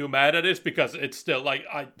can't be too mad at this because it's still like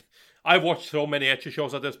I've watched so many ecchi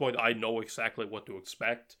shows at this point. I know exactly what to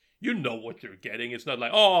expect. You know what you're getting. It's not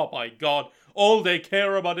like, oh my god, all they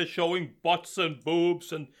care about is showing butts and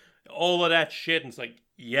boobs and all of that shit. And it's like,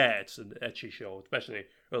 yeah, it's an ecchi show, especially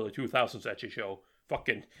early 2000s ecchi show.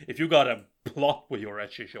 Fucking, if you got a plot with your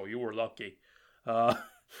ecchi show, you were lucky.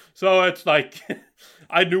 So it's like,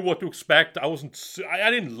 I knew what to expect. I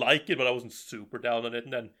didn't like it, but I wasn't super down on it.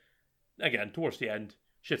 And then, again, towards the end,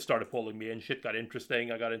 shit started pulling me in. Shit got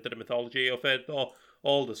interesting. I got into the mythology of it,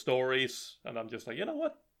 all the stories, and I'm just like, you know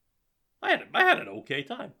what? I had an okay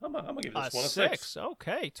time. I'm gonna give this one a 6.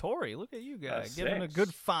 Okay, Tori, look at you guys. A Giving a 6.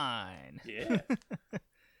 good fine. Yeah,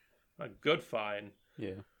 a good fine.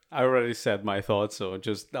 Yeah. I already said my thoughts, so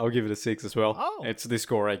I'll give it a 6 as well. Oh. It's the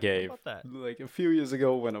score I gave How about that? like a few years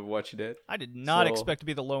ago when I watched it. I did not So- expect to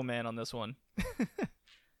be the low man on this one.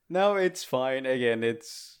 No, it's fine. Again,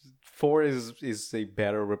 it's 4 is a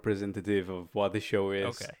better representative of what the show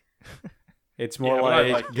is. Okay. It's more Yeah, but I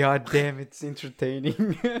like, like- god damn, it's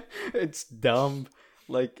entertaining. It's dumb.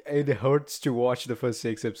 Like, it hurts to watch the first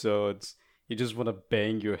 6 episodes. You just want to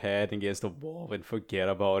bang your head against the wall and forget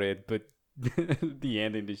about it. But the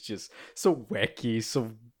ending is just so wacky,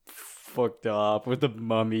 so fucked up with the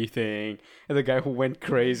mummy thing and the guy who went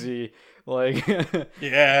crazy. Like,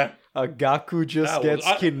 Yeah, Gaku just That gets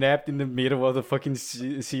was- kidnapped in the middle of the fucking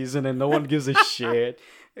season and no one gives a shit.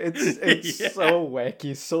 It's Yeah. so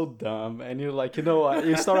wacky, so dumb, and you're like, you know what?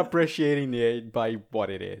 You start appreciating it by what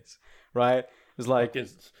it is, right? It's like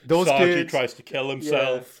those Saji kids tries to kill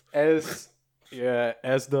himself. as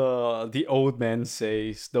the old man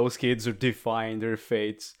says, those kids are defying their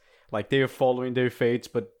fates, like they're following their fates,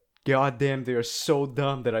 but goddamn, they're so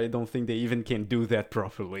dumb that I don't think they even can do that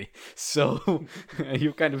properly. So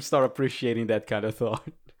you kind of start appreciating that kind of thought.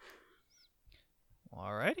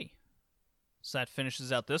 Alrighty. So that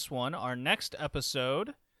finishes out this one. Our next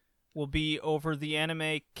episode will be over the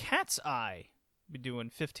anime Cat's Eye. We'll be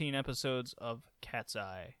doing 15 episodes of Cat's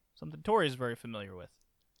Eye. Something Tori is very familiar with.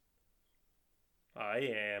 I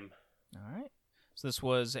am. Alright. So this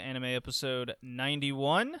was anime episode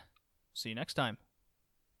 91. See you next time.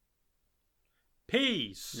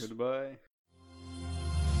 Peace. Goodbye.